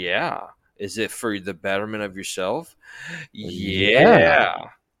 Yeah. Is it for the betterment of yourself? Yeah.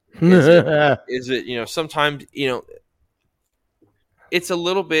 Yeah. Is it sometimes it's a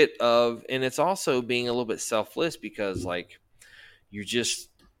little bit of, and it's also being a little bit selfless because like you just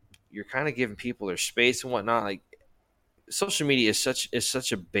you're kind of giving people their space and whatnot. Like social media is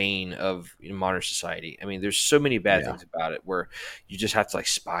such a bane of modern society. I mean, there's so many bad Yeah. things about it where you just have to like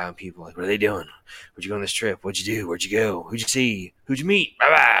spy on people. Like, what are they doing? Where'd you go on this trip? What'd you do? Where'd you go? Who'd you see? Who'd you meet? Blah,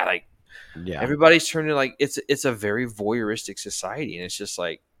 blah. Like Yeah. everybody's turning like it's a very voyeuristic society, and it's just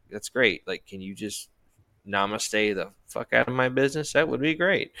like that's great. Like, can you just namaste the fuck out of my business? That would be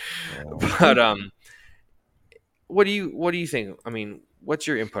great. Mhm. But what do you think? I mean, what's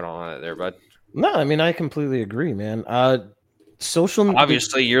your input on it there, bud? No, I mean I completely agree, man.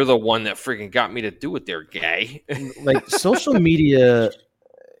 Obviously, you're the one that freaking got me to do it there, gay. Like social media.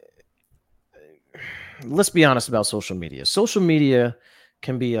 Let's be honest about social media. Social media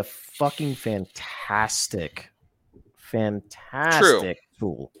can be a fucking True. fantastic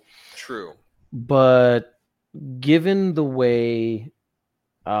tool, True. but given the way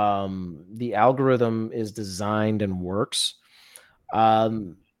the algorithm is designed and works,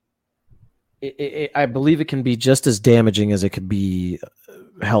 um, I believe it can be just as damaging as it could be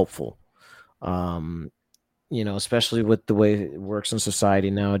helpful. Um, especially with the way it works in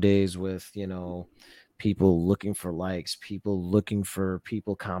society nowadays, with people looking for likes, people looking for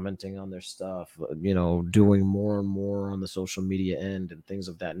people commenting on their stuff, doing more and more on the social media end and things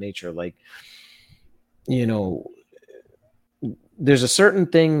of that nature. Like, you know, there's a certain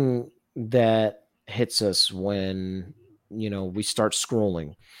thing that hits us when we start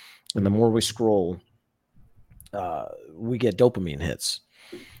scrolling, and the more we scroll, we get dopamine hits.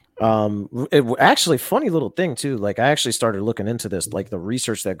 Actually, funny little thing too, like I actually started looking into this, like the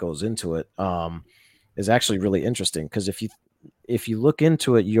research that goes into it is actually really interesting, because if you look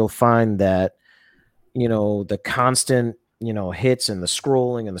into it, you'll find that the constant hits and the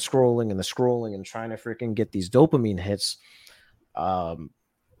scrolling and the scrolling and the scrolling and trying to freaking get these dopamine hits, um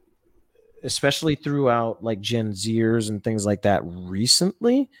especially throughout like Gen Zers and things like that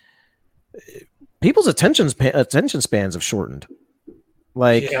recently, people's attention spans have shortened.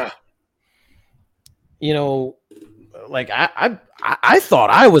 Like, Yeah. you know like I thought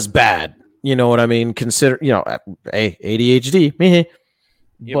I was bad. You know what I mean? Consider hey, ADHD, meh.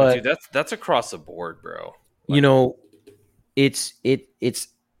 Yeah, but dude, But that's across the board, bro. you Like, know, it's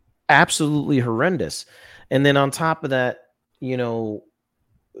absolutely horrendous. And then on top of that, you know,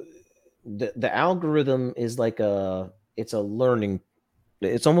 the algorithm is like it's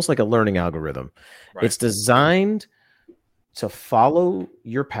almost like a learning algorithm. right. It's designed to follow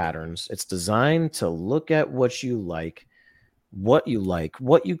your patterns. It's designed to look at what you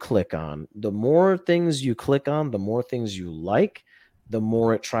click on. The more things you click on, the more things you like, the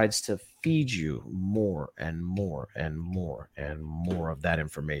more it tries to feed you more and more and more and more of that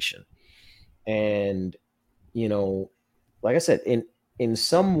information. And you know, like I said, in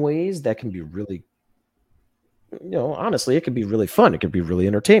some ways that can be really, honestly, it can be really fun. It could be really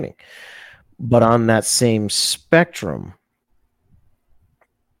entertaining. But on that same spectrum,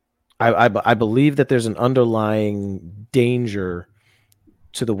 I believe that there's an underlying danger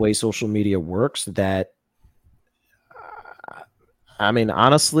to the way social media works that, I mean,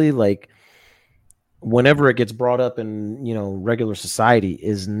 honestly, like whenever it gets brought up in, regular society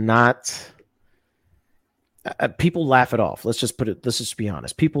is not, people laugh it off. Let's just be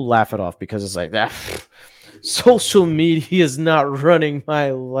honest. People laugh it off because it's like that. Social media is not running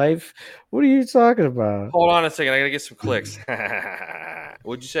my life. What are you talking about? Hold on a second. I gotta get some clicks.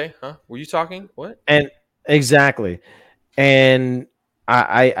 What'd you say? Huh? Were you talking? What? And exactly. And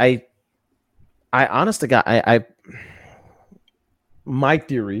I honest to God, my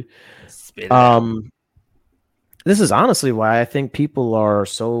theory, Spit it out. um, this is honestly why I think people are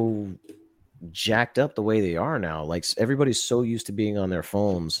so jacked up the way they are now. Like everybody's so used to being on their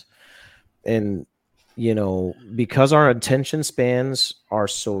phones, and because our attention spans are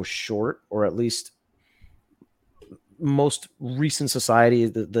so short, or at least most recent society,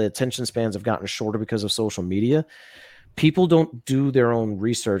 the attention spans have gotten shorter because of social media. People don't do their own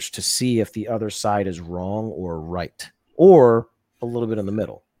research to see if the other side is wrong or right, or a little bit in the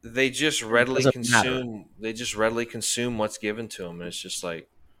middle. They just It readily doesn't matter. consume. They just readily consume what's given to them, and it's just like,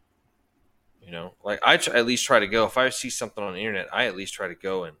 like at least try to go. If I see something on the internet, I at least try to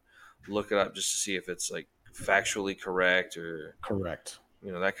go and look it up just to see if it's like factually correct or Correct.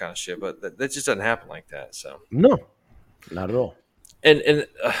 that kind of shit. But that just doesn't happen like that. So No, not at all. and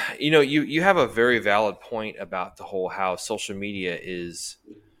you have a very valid point about the whole how social media is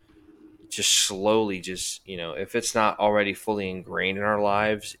just slowly if it's not already fully ingrained in our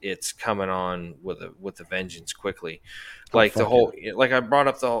lives, it's coming on with a vengeance quickly. Oh, Like the fuck yeah. whole, like I brought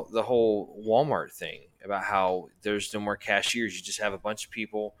up the whole Walmart thing about how there's no more cashiers. You just have a bunch of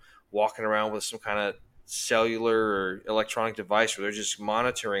people walking around with some kind of cellular or electronic device where they're just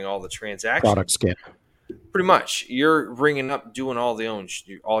monitoring all the Product transactions. scan. Pretty much, you're ringing up, doing all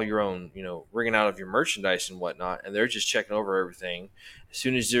your own, ringing out of your merchandise and whatnot, and they're just checking over everything. As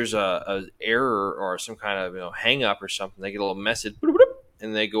soon as there's a error or some kind of hang up or something, they get a little message,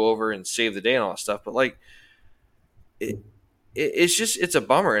 and they go over and save the day and all that stuff. But like, it's a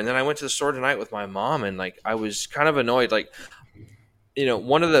bummer. And then I went to the store tonight with my mom, and like I was kind of annoyed. Like,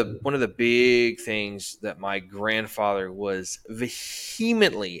 one of the big things that my grandfather was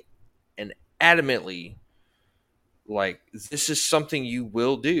vehemently and adamantly like, this is something you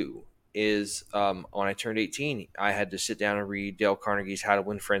will do, is when I turned 18, I had to sit down and read Dale Carnegie's How to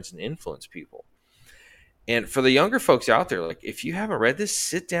Win Friends and Influence People. And for the younger folks out there, like, if you haven't read this,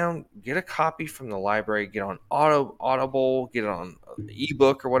 sit down, get a copy from the library, get on Audible, get it on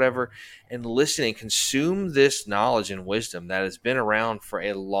ebook or whatever, and listen and consume this knowledge and wisdom that has been around for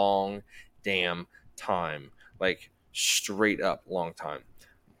a long damn time, like straight up long time.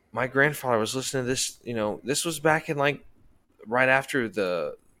 My grandfather was listening to this. This was back in like right after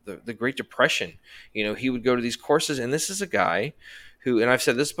the Great Depression. He would go to these courses, and this is a guy who, and I've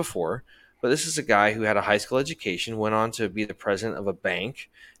said this before, but this is a guy who had a high school education, went on to be the president of a bank,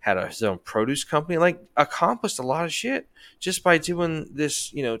 had his own produce company, like accomplished a lot of shit just by doing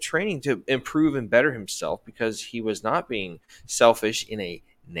this, training to improve and better himself because he was not being selfish in a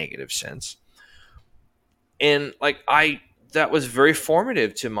negative sense. And like that was very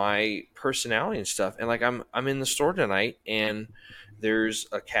formative to my personality and stuff. And like I'm in the store tonight, and there's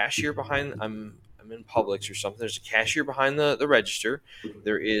a cashier behind. I'm in Publix or something. There's a cashier behind the register.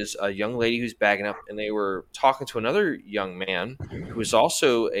 There is a young lady who's bagging up, and they were talking to another young man who is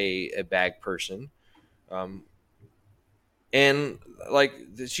also a bag person. And like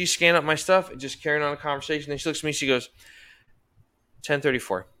she scanned up my stuff and just carrying on a conversation. And she looks at me. She goes,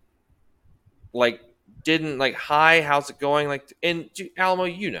 1034. Like, didn't like, hi, how's it going? Like, and Alamo,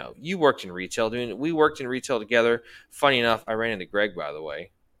 you worked in retail, we worked in retail together. Funny enough, I ran into Greg, by the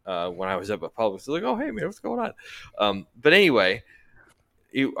way, when I was up at Publix. Like, oh, hey man, what's going on? But anyway,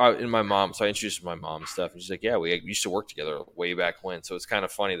 and my mom, so I introduced my mom and stuff, and she's like, yeah, we used to work together way back when. So it's kind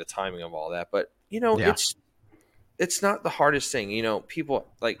of funny the timing of all that. But Yeah. it's not the hardest thing. People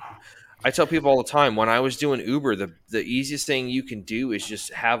like, I tell people all the time, when I was doing Uber, the easiest thing you can do is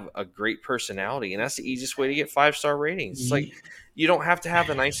just have a great personality. And that's the easiest way to get 5-star ratings. It's like, you don't have to have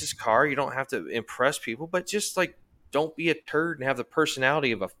the nicest car. You don't have to impress people, but just like Don't be a turd and have the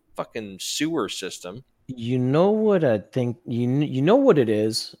personality of a fucking sewer system. You know what I think? You know what it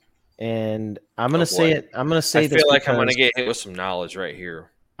is, and I'm Oh gonna say boy. it. I'm gonna I say this feel like I'm gonna because get hit with some knowledge right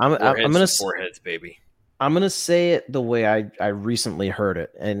here. I'm Warheads gonna to foreheads, baby. I'm gonna say it the way I recently heard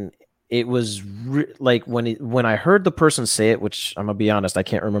it, and it was like when I heard the person say it, which I'm gonna be honest, I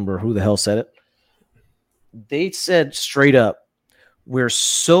can't remember who the hell said it. They said straight up, "We're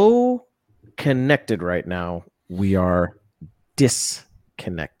so connected right now, we are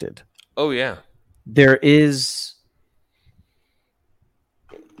disconnected." Oh yeah. There is,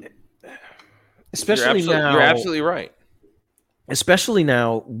 especially You're now, absolutely right.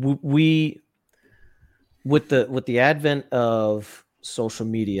 we with the advent of social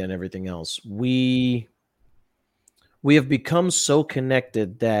media and everything else, we have become so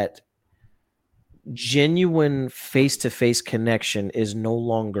connected that genuine face-to-face connection is no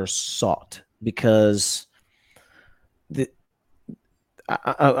longer sought because the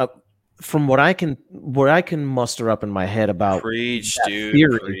from what I can muster up in my head about Preach, that dude.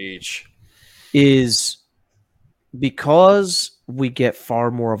 theory Preach. is because we get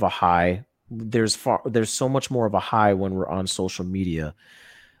far more of a high. There's so much more of a high when we're on social media.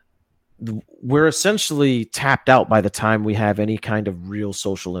 We're essentially tapped out by the time we have any kind of real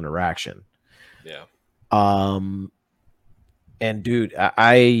social interaction. Yeah. Um, and dude,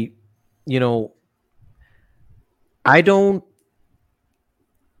 I you know, I don't,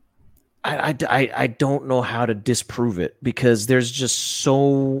 I don't know how to disprove it because there's just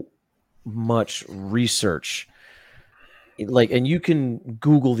so much research. Like, and you can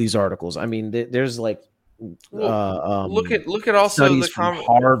Google these articles. I mean, there's like Well, look at also studies from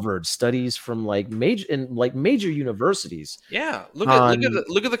Harvard, studies from like major universities. yeah, On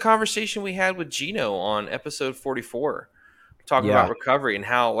look at the conversation we had with Gino on episode 44, talking yeah, about recovery and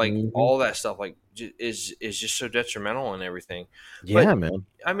how like mhm. all that stuff like is just so detrimental and everything. But Yeah, man.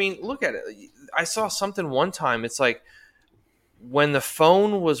 I mean, look at it. I saw something one time. It's like when the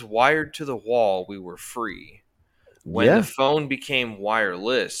phone was wired to the wall, we were free. When the Yeah, phone became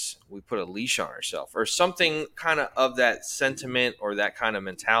wireless, we put a leash on ourselves or something kind of that sentiment or that kind of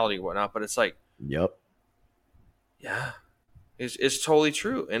mentality, or whatnot. But it's like, yep. yeah, it's totally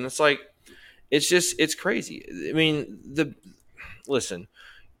true. And it's like, it's crazy. I mean, listen,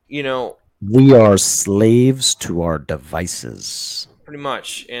 you know, We are slaves to our devices. pretty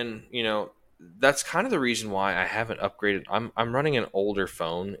much. And, that's kind of the reason why I haven't upgraded. I'm running an older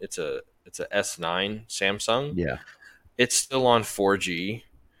phone. It's a S9 Samsung. Yeah, It's still on 4G.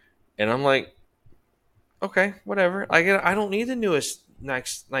 And I'm like, okay, whatever. I don't need the newest,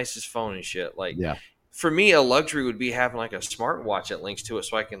 nicest phone and shit. Like, yeah. for me, a luxury would be having like a smartwatch that links to it,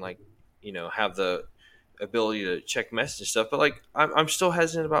 so I can like, have the ability to check messages and stuff. But like, I'm still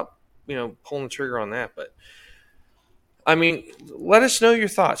hesitant about pulling the trigger on that. But I mean, let us know your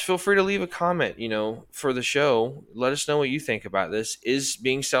thoughts. Feel free to leave a comment. For the show, let us know what you think about this. Is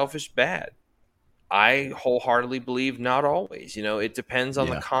being selfish bad? I wholeheartedly believe not always. It depends on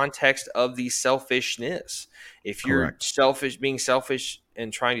the Yeah, context of the selfishness. If you're correct. being selfish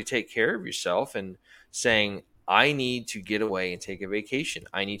and trying to take care of yourself and saying, I need to get away and take a vacation,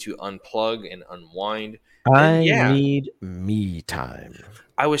 I need to unplug and unwind, then I yeah. need me time.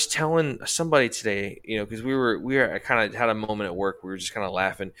 I was telling somebody today, because I kind of had a moment at work. We were just kind of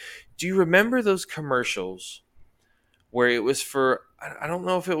laughing. Do you remember those commercials where it was for, I don't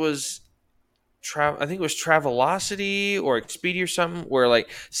know if it was I think it was Travelocity or Expedia or something, where like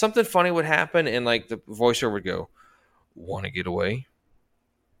something funny would happen and like the voiceover would go, "Want to get away?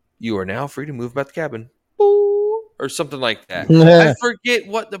 You are now free to move about the cabin." Boo, or something like that. I forget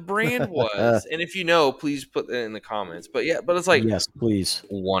what the brand was, and if you know, please put that in the comments. But yeah, but it's like, Yes, please.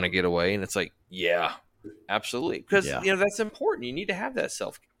 want to get away, and it's like, yeah, absolutely, because Yeah. that's important. You need to have that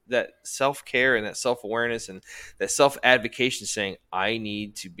self care and that self awareness and that self advocation, saying, I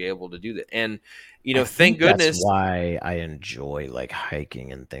need to be able to do that. And I thank think that's goodness. why I enjoy like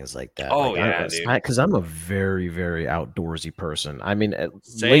hiking and things like that. Oh Like yeah, dude. because I'm a very, very outdoorsy person. I mean,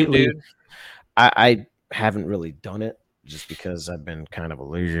 Same, lately dude. I haven't really done it just because I've been kind of a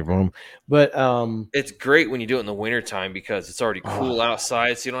lazy bum. But It's great when you do it in the wintertime because it's already oh, cool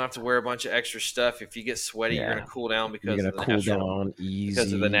outside, so you don't have to wear a bunch of extra stuff. If you get sweaty, you're gonna yeah, cool down you're gonna cool down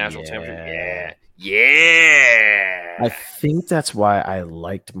because of the easy. natural temperature. Yeah. Yeah. Yeah. I think that's why I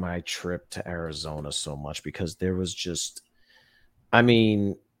liked my trip to Arizona so much because there was just, I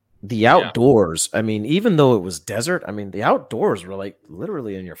mean, the Yeah. outdoors. I mean, even though it was desert, I mean, the outdoors were like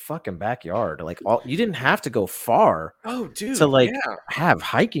literally in your fucking backyard. Like you didn't have to go far Oh, to dude. like Yeah. have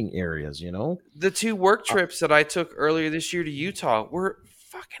hiking areas, you know? The two work Uh, trips that I took earlier this year to Utah were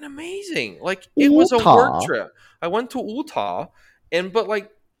fucking amazing. Like, it was a work Utah. trip. I went to Utah, but like,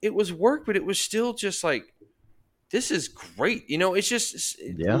 it was work, but it was still just like, this is great. It's just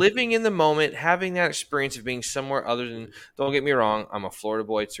Yeah. living in the moment, having that experience of being somewhere other than, don't get me wrong, I'm a Florida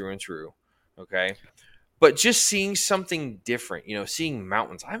boy through and through. Okay. But just seeing something different, seeing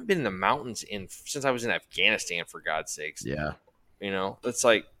mountains. I haven't been in the mountains since I was in Afghanistan, for God's sakes. Yeah. It's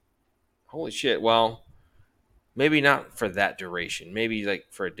like, holy shit. Well, maybe not for that duration. Maybe like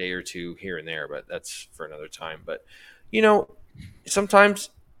for a day or two here and there, but that's for another time. But you know, sometimes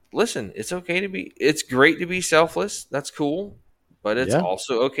listen, it's great to be selfless. That's cool. But it's Yeah.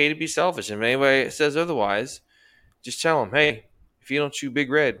 also okay to be selfish. And if anybody says otherwise, just tell them, hey, if you don't chew Big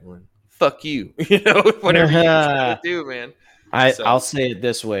Red, well, fuck you. Whatever you try to do, man. I'll So say it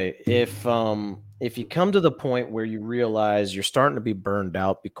this way. If you come to the point where you realize you're starting to be burned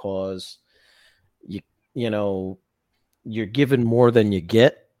out because you you know you're given more than you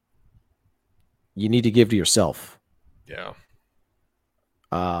get, you need to give to yourself. yeah,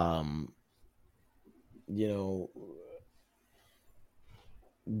 Um, you know,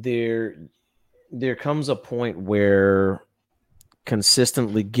 there there comes a point where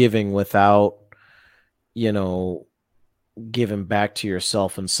consistently giving without, you know, giving back to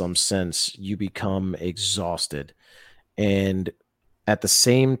yourself in some sense, you become exhausted. And at the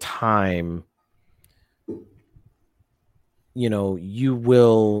same time, you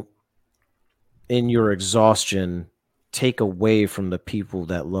will, in your exhaustion, take away from the people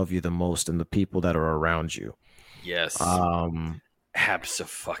that love you the most and the people that are around you. yes, Um,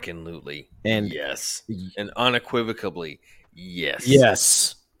 abso-fucking-lutely, and yes, y- and unequivocally, yes.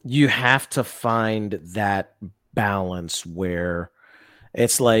 yes, you have to find that balance where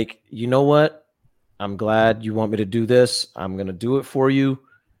it's like, you know what? I'm glad you want me to do this. I'm going to do it for you.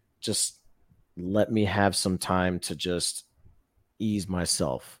 Just let me have some time to just ease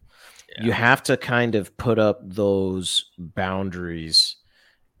myself. You Yeah, have to kind of put up those boundaries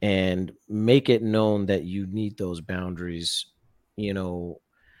and make it known that you need those boundaries, you know,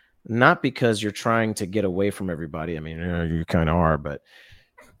 not because you're trying to get away from everybody. I mean, you kind of are, but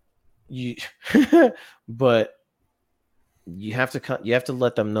you, but you have to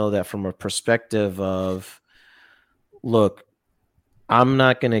let them know that from a perspective of, look, I'm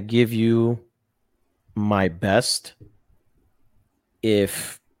not going to give you my best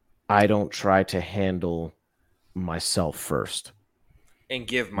if I don't try to handle myself first. and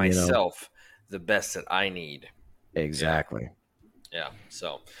give You know, myself the best that I need. Yeah, exactly. yeah.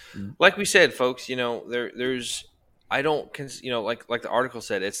 So, like we said, folks, there's I don't, like the article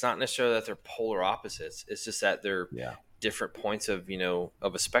said, it's not necessarily that they're polar opposites. It's just that they're Yeah. different points of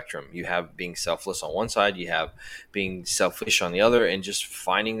a spectrum. You have being selfless on one side, you have being selfish on the other, and just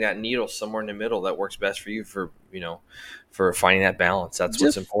finding that needle somewhere in the middle that works best for you, for finding that balance. That's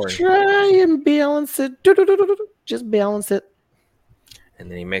what's Just important. try and balance it. Just balance it. And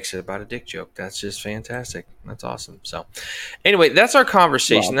then he makes it about a dick joke. That's just fantastic. That's awesome. So, anyway, that's our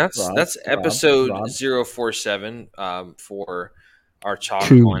conversation. That's episode Rob. 047, for our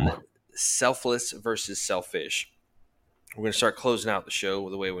talk on Two. selfless versus selfish. We're going to start closing out the show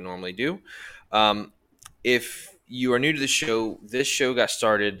the way we normally do. Um, if you are new to the show, this show got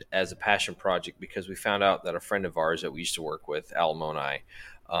started as a passion project because we found out that a friend of ours that we used to work with, Alamo and I,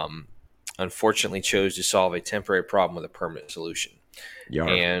 unfortunately chose to solve a temporary problem with a permanent solution. Yar.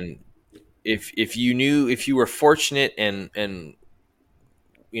 And if you were fortunate and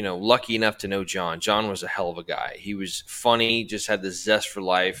lucky enough to know John was a hell of a guy. He was funny, just had the zest for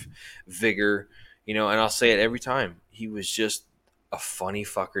life, vigor, and I'll say it every time. He was just a funny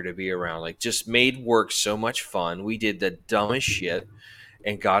fucker to be around. Like, just made work so much fun. We did the dumbest shit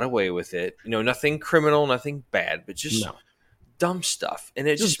and got away with it. Nothing criminal, nothing bad, but just No. dumb stuff. And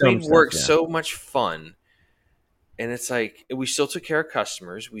it Just just made dumb stuff. work Yeah. so much fun. And it's like, we still took care of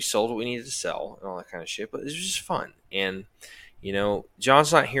customers. We sold what we needed to sell and all that kind of shit, but it was just fun. And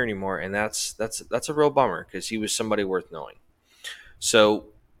John's not here anymore, and that's a real bummer because he was somebody worth knowing. So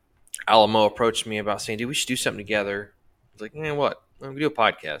Alamo approached me about saying, dude, we should do something together. I was like, what? We do a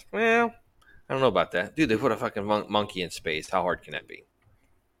podcast. Well, I don't know about that. Dude, they put a fucking monkey in space. How hard can that be?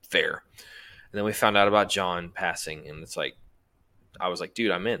 Fair. And then we found out about John passing, and it's like, I was like, dude,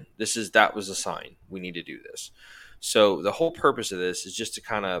 I'm in. That was a sign. We need to do this. So the whole purpose of this is just to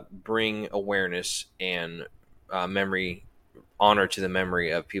kind of bring awareness and honor to the memory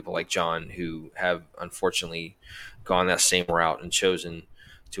of people like John who have unfortunately gone that same route and chosen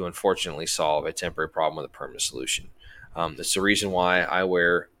to unfortunately solve a temporary problem with a permanent solution. That's the reason why I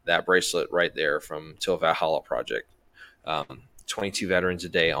wear that bracelet right there from Till Valhalla Project. 22 veterans a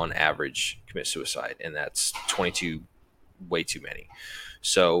day on average commit suicide, and that's 22 way too many.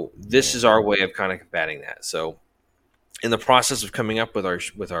 So this is our way of kind of combating that. So in the process of coming up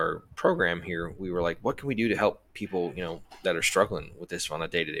with our program here, we were like, what can we do to help people, that are struggling with this on a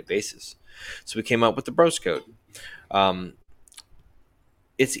day-to-day basis? So we came up with the Bros Code.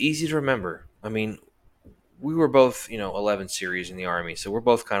 It's easy to remember. I mean, we were both, 11 series in the Army, so we're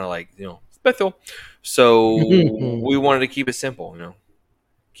both kind of like, special. So we wanted to keep it simple,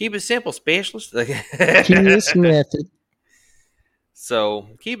 keep it simple, specialist. Genius method. So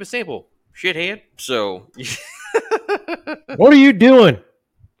keep it simple, shithead. So what are you doing,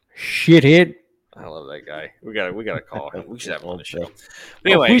 shithead? I love that guy. We gotta call him. We should have him on the show.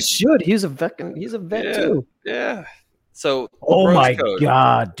 But anyway, we should. He's a vet too. Yeah. So oh my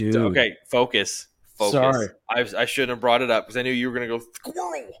god, dude. Okay, focus. Sorry, I shouldn't have brought it up because I knew you were gonna go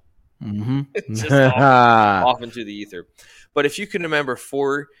squirrel. Mm-hmm. Just off into the ether. But if you can remember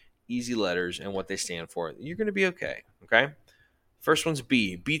 4 easy letters and what they stand for, you're gonna be okay. Okay. First one's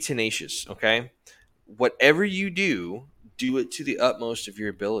B. Be tenacious. Okay. Whatever you do it to the utmost of your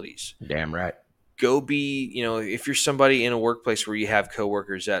abilities. Damn right. Go be, if you're somebody in a workplace where you have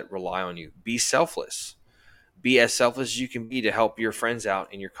coworkers that rely on you, be selfless. Be as selfless as you can be to help your friends out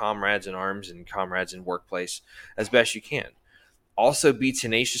and your comrades in arms and comrades in workplace as best you can. Also be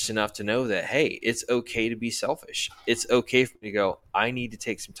tenacious enough to know that, hey, it's okay to be selfish. It's okay for me to go, I need to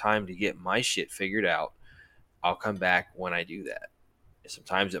take some time to get my shit figured out. I'll come back when I do that.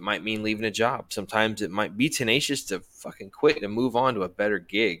 Sometimes it might mean leaving a job. Sometimes it might be tenacious to fucking quit and move on to a better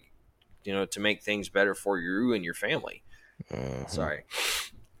gig, to make things better for you and your family. Sorry.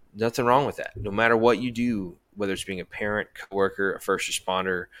 Nothing wrong with that. No matter what you do, whether it's being a parent, coworker, a first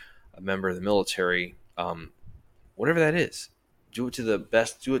responder, a member of the military, whatever that is, do it to the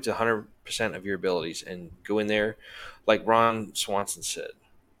best, do it to 100% of your abilities and go in there. Like Ron Swanson said,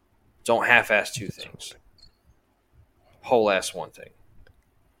 don't half-ass 2 things. Whole-ass 1 thing.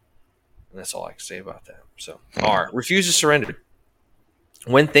 And that's all I can say about that. So, R, refuse to surrender.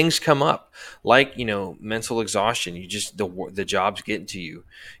 When things come up, like, mental exhaustion, the job's getting to you,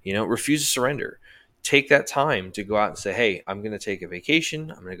 refuse to surrender. Take that time to go out and say, hey, I'm going to take a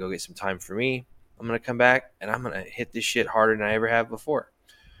vacation. I'm going to go get some time for me. I'm going to come back and I'm going to hit this shit harder than I ever have before.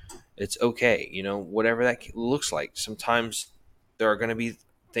 It's okay. Whatever that looks like. Sometimes there are going to be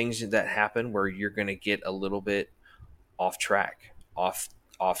things that happen where you're going to get a little bit off track, off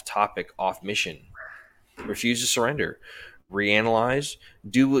topic, off mission. Refuse to surrender. Reanalyze.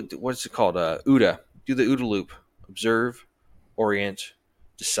 Do what's it called? OODA. Do the OODA loop. Observe, orient,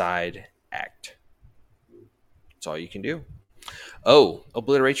 decide, act. That's all you can do. Oh,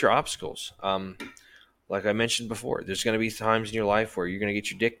 obliterate your obstacles. Like I mentioned before, there's going to be times in your life where you're going to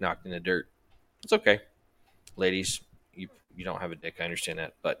get your dick knocked in the dirt. It's okay, ladies. You don't have a dick. I understand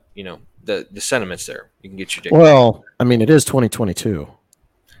that, but the sentiment's there. You can get your dick. Well, I mean, it is 2022.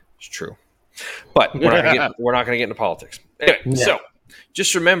 It's true. But we're not going to get into politics. Anyway, So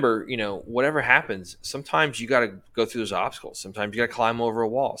just remember, whatever happens, sometimes you got to go through those obstacles. Sometimes you got to climb over a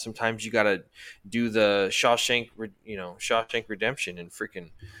wall. Sometimes you got to do the Shawshank Redemption and freaking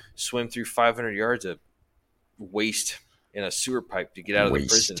swim through 500 yards of waste in a sewer pipe to get out of the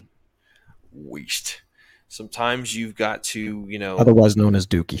prison. Waste. Sometimes you've got to, otherwise known as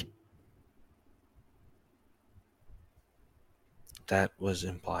Dookie. That was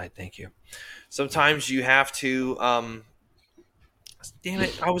implied. Thank you. Sometimes you have to. Damn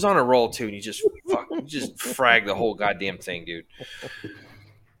it! I was on a roll too, and you just frag the whole goddamn thing, dude.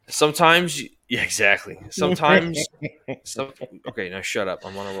 Sometimes, yeah, exactly. Sometimes, okay, now shut up.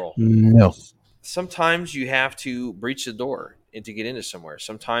 I'm on a roll. No. Sometimes you have to breach the door and to get into somewhere.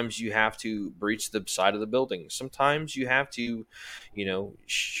 Sometimes you have to breach the side of the building. Sometimes you have to,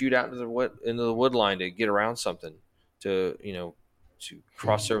 shoot out into the wood line to get around something, to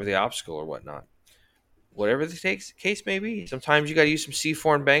cross over the obstacle or whatnot. Whatever the case may be. Sometimes you got to use some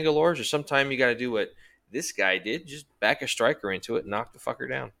C4 and Bangalores, or sometimes you got to do what this guy did, just back a striker into it and knock the fucker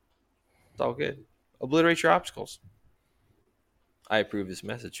down. It's all good. Obliterate your obstacles. I approve this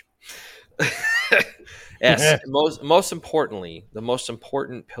message. S. most importantly, the most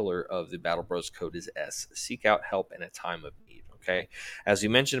important pillar of the Battle Bros Code is S. Seek out help in a time of need. Okay, as we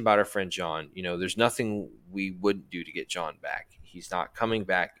mentioned about our friend John, there's nothing we wouldn't do to get John back. He's not coming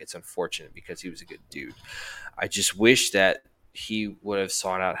back. It's unfortunate because he was a good dude. I just wish that he would have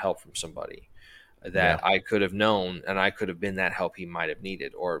sought out help from somebody that I could have known, and I could have been that help he might have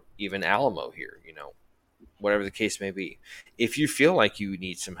needed, or even Alamo here, whatever the case may be. If you feel like you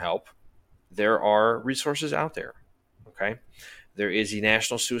need some help, there are resources out there. Okay. There is the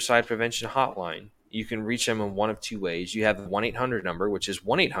National Suicide Prevention Hotline. you can reach them in one of two ways. You have the 1-800 number, which is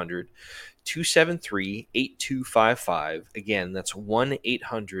 1-800-273-8255. Again, that's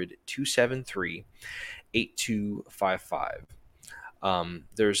 1-800-273-8255.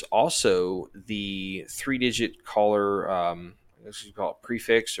 There's also the 3-digit caller, I guess you call it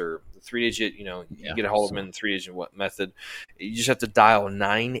prefix, or the 3-digit, you get a hold of them in the 3-digit method. You just have to dial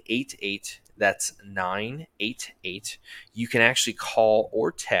 988. That's 988. You can actually call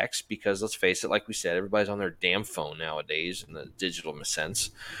or text, because let's face it, like we said, everybody's on their damn phone nowadays in the digital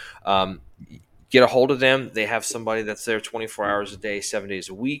sense. Get a hold of them. They have somebody that's there 24 hours a day, 7 days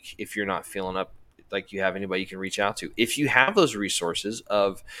a week. If you're not feeling up, like you have anybody you can reach out to. If you have those resources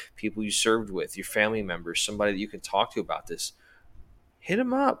of people you served with, your family members, somebody that you can talk to about this, hit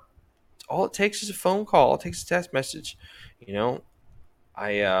them up. All it takes is a phone call. All it takes is a text message.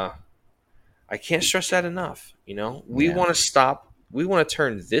 I can't stress that enough. We want to stop. We want to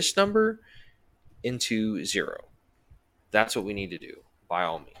turn this number into 0. That's what we need to do, by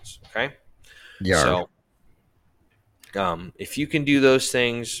all means. Okay. Yeah. So, if you can do those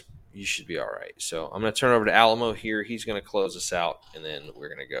things, you should be all right. So I'm going to turn over to Alamo here. He's going to close us out, and then we're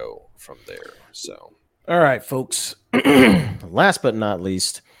going to go from there. So, all right, folks. Last but not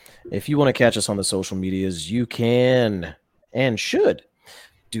least, if you want to catch us on the social medias, you can and should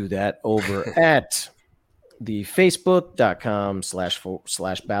do that over at the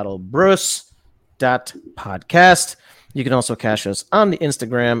facebook.com/battlebrews.podcast. You can also catch us on the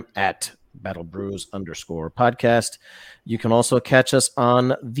Instagram at battlebrews_podcast. You can also catch us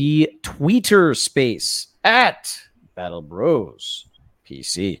on the Twitter space at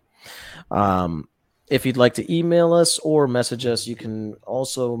battlebrospc. If you'd like to email us or message us, you can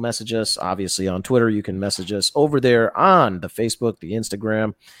also message us, obviously, on Twitter. You can message us over there on the Facebook, the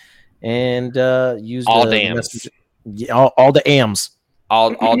Instagram, and use all the dams. All the AMs.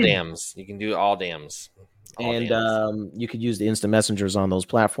 All dams. You can do all dams. You could use the instant messengers on those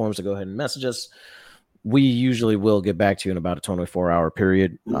platforms to go ahead and message us. We usually will get back to you in about a 24-hour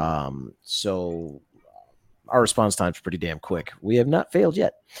period. So our response time is pretty damn quick. We have not failed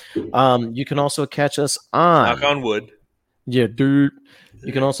yet. You can also catch us on knock on wood. Yeah, dude.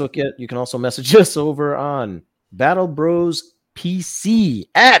 You can also message us over on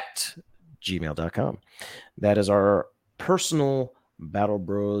battlebrospc@gmail.com. That is our personal Battle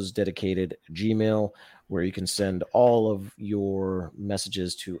Bros dedicated Gmail, where you can send all of your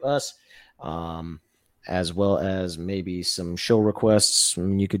messages to us, as well as maybe some show requests.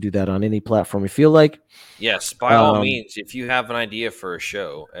 You could do that on any platform you feel like. Yes, by all means, if you have an idea for a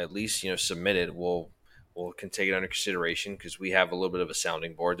show, at least submit it. We'll can take it under consideration, because we have a little bit of a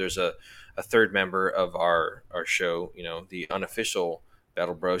sounding board. There's a third member of our show, the unofficial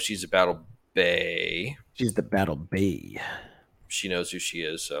Battle Bro. She's a Battle Bay. She's the Battle Bay. She knows who she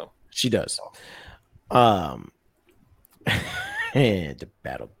is, so she does. The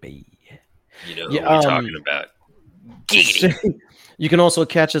Battle Bay. You know who we're talking about. Giggity. You can also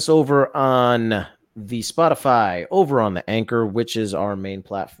catch us over on the Spotify, over on the Anchor, which is our main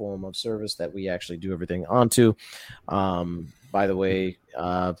platform of service that we actually do everything onto. By the way,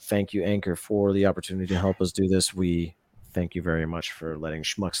 thank you, Anchor, for the opportunity to help us do this. We thank you very much for letting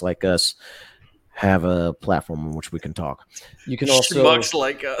schmucks like us have a platform on which we can talk. You can also schmucks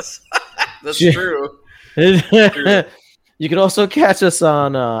like us. That's true. You can also catch us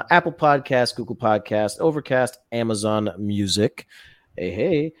on Apple Podcasts, Google Podcasts, Overcast, Amazon Music,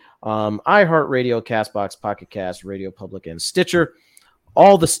 hey, iHeartRadio, Castbox, Pocket Cast, Radio Public, and Stitcher.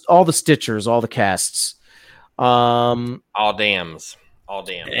 All the Stitchers, all the casts. All dams.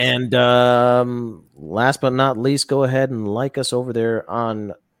 And last but not least, go ahead and like us over there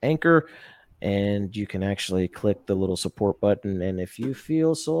on Anchor, and you can actually click the little support button. And if you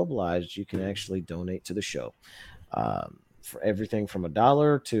feel so obliged, you can actually donate to the show. For everything from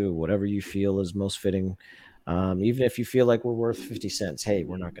 $1 to whatever you feel is most fitting. Even if you feel like we're worth 50 cents, hey,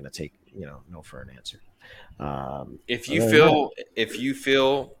 we're not going to take no for an answer. If you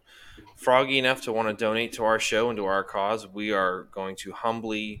feel froggy enough to want to donate to our show and to our cause, we are going to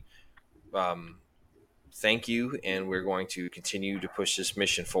humbly thank you, and we're going to continue to push this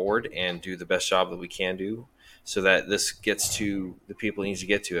mission forward and do the best job that we can do, so that this gets to the people it needs to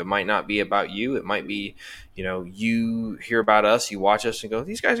get to. It might not be about you. It might be, you hear about us, you watch us and go,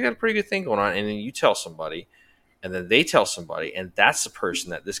 these guys got a pretty good thing going on. And then you tell somebody, and then they tell somebody, and that's the person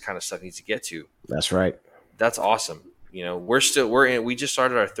that this kind of stuff needs to get to. That's right. That's awesome. We just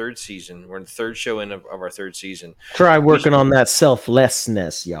started our third season. We're in the third show of our third season. Try working on that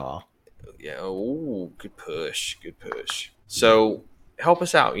selflessness, y'all. Yeah. Oh, good push. So help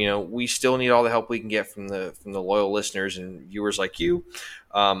us out. We still need all the help we can get from the loyal listeners and viewers like you.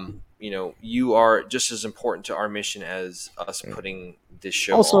 you are just as important to our mission as us putting this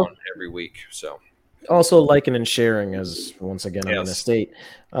show Also, on every week. So liking and sharing, as once again I'm going to yes, state,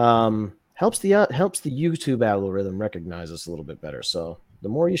 helps the YouTube algorithm recognize us a little bit better. So the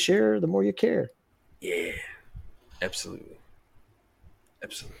more you share, the more you care. yeah, absolutely,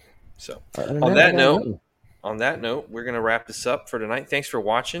 absolutely. So Other than on that, I that got note, nothing. we're going to wrap this up for tonight. Thanks for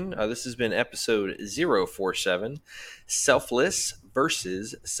watching. This has been episode 047, Selfless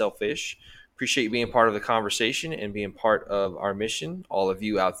versus Selfish. Appreciate you being part of the conversation and being part of our mission. All of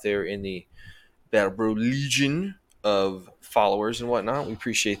you out there in the Battle Bro Legion of followers and whatnot, we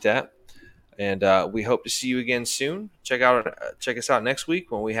appreciate that. And we hope to see you again soon. Check us out next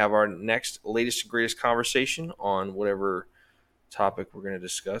week when we have our next latest and greatest conversation on whatever topic we're going to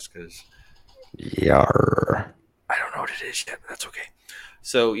discuss, because Yar. I don't know what it is yet, but that's okay.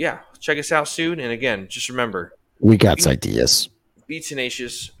 So yeah, check us out soon. And again, just remember, We got be, ideas. be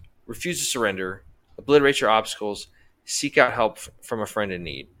tenacious, refuse to surrender, obliterate your obstacles, seek out help from a friend in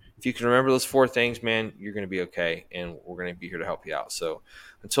need. If you can remember those 4 things, man, you're going to be okay, and we're going to be here to help you out. So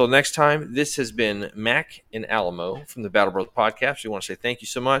until next time, this has been Mac and Alamo from the Battle Bros podcast. We want to say thank you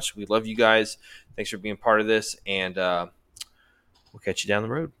so much. We love you guys. Thanks for being part of this, and we'll catch you down the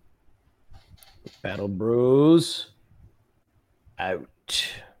road. Battle Bros out.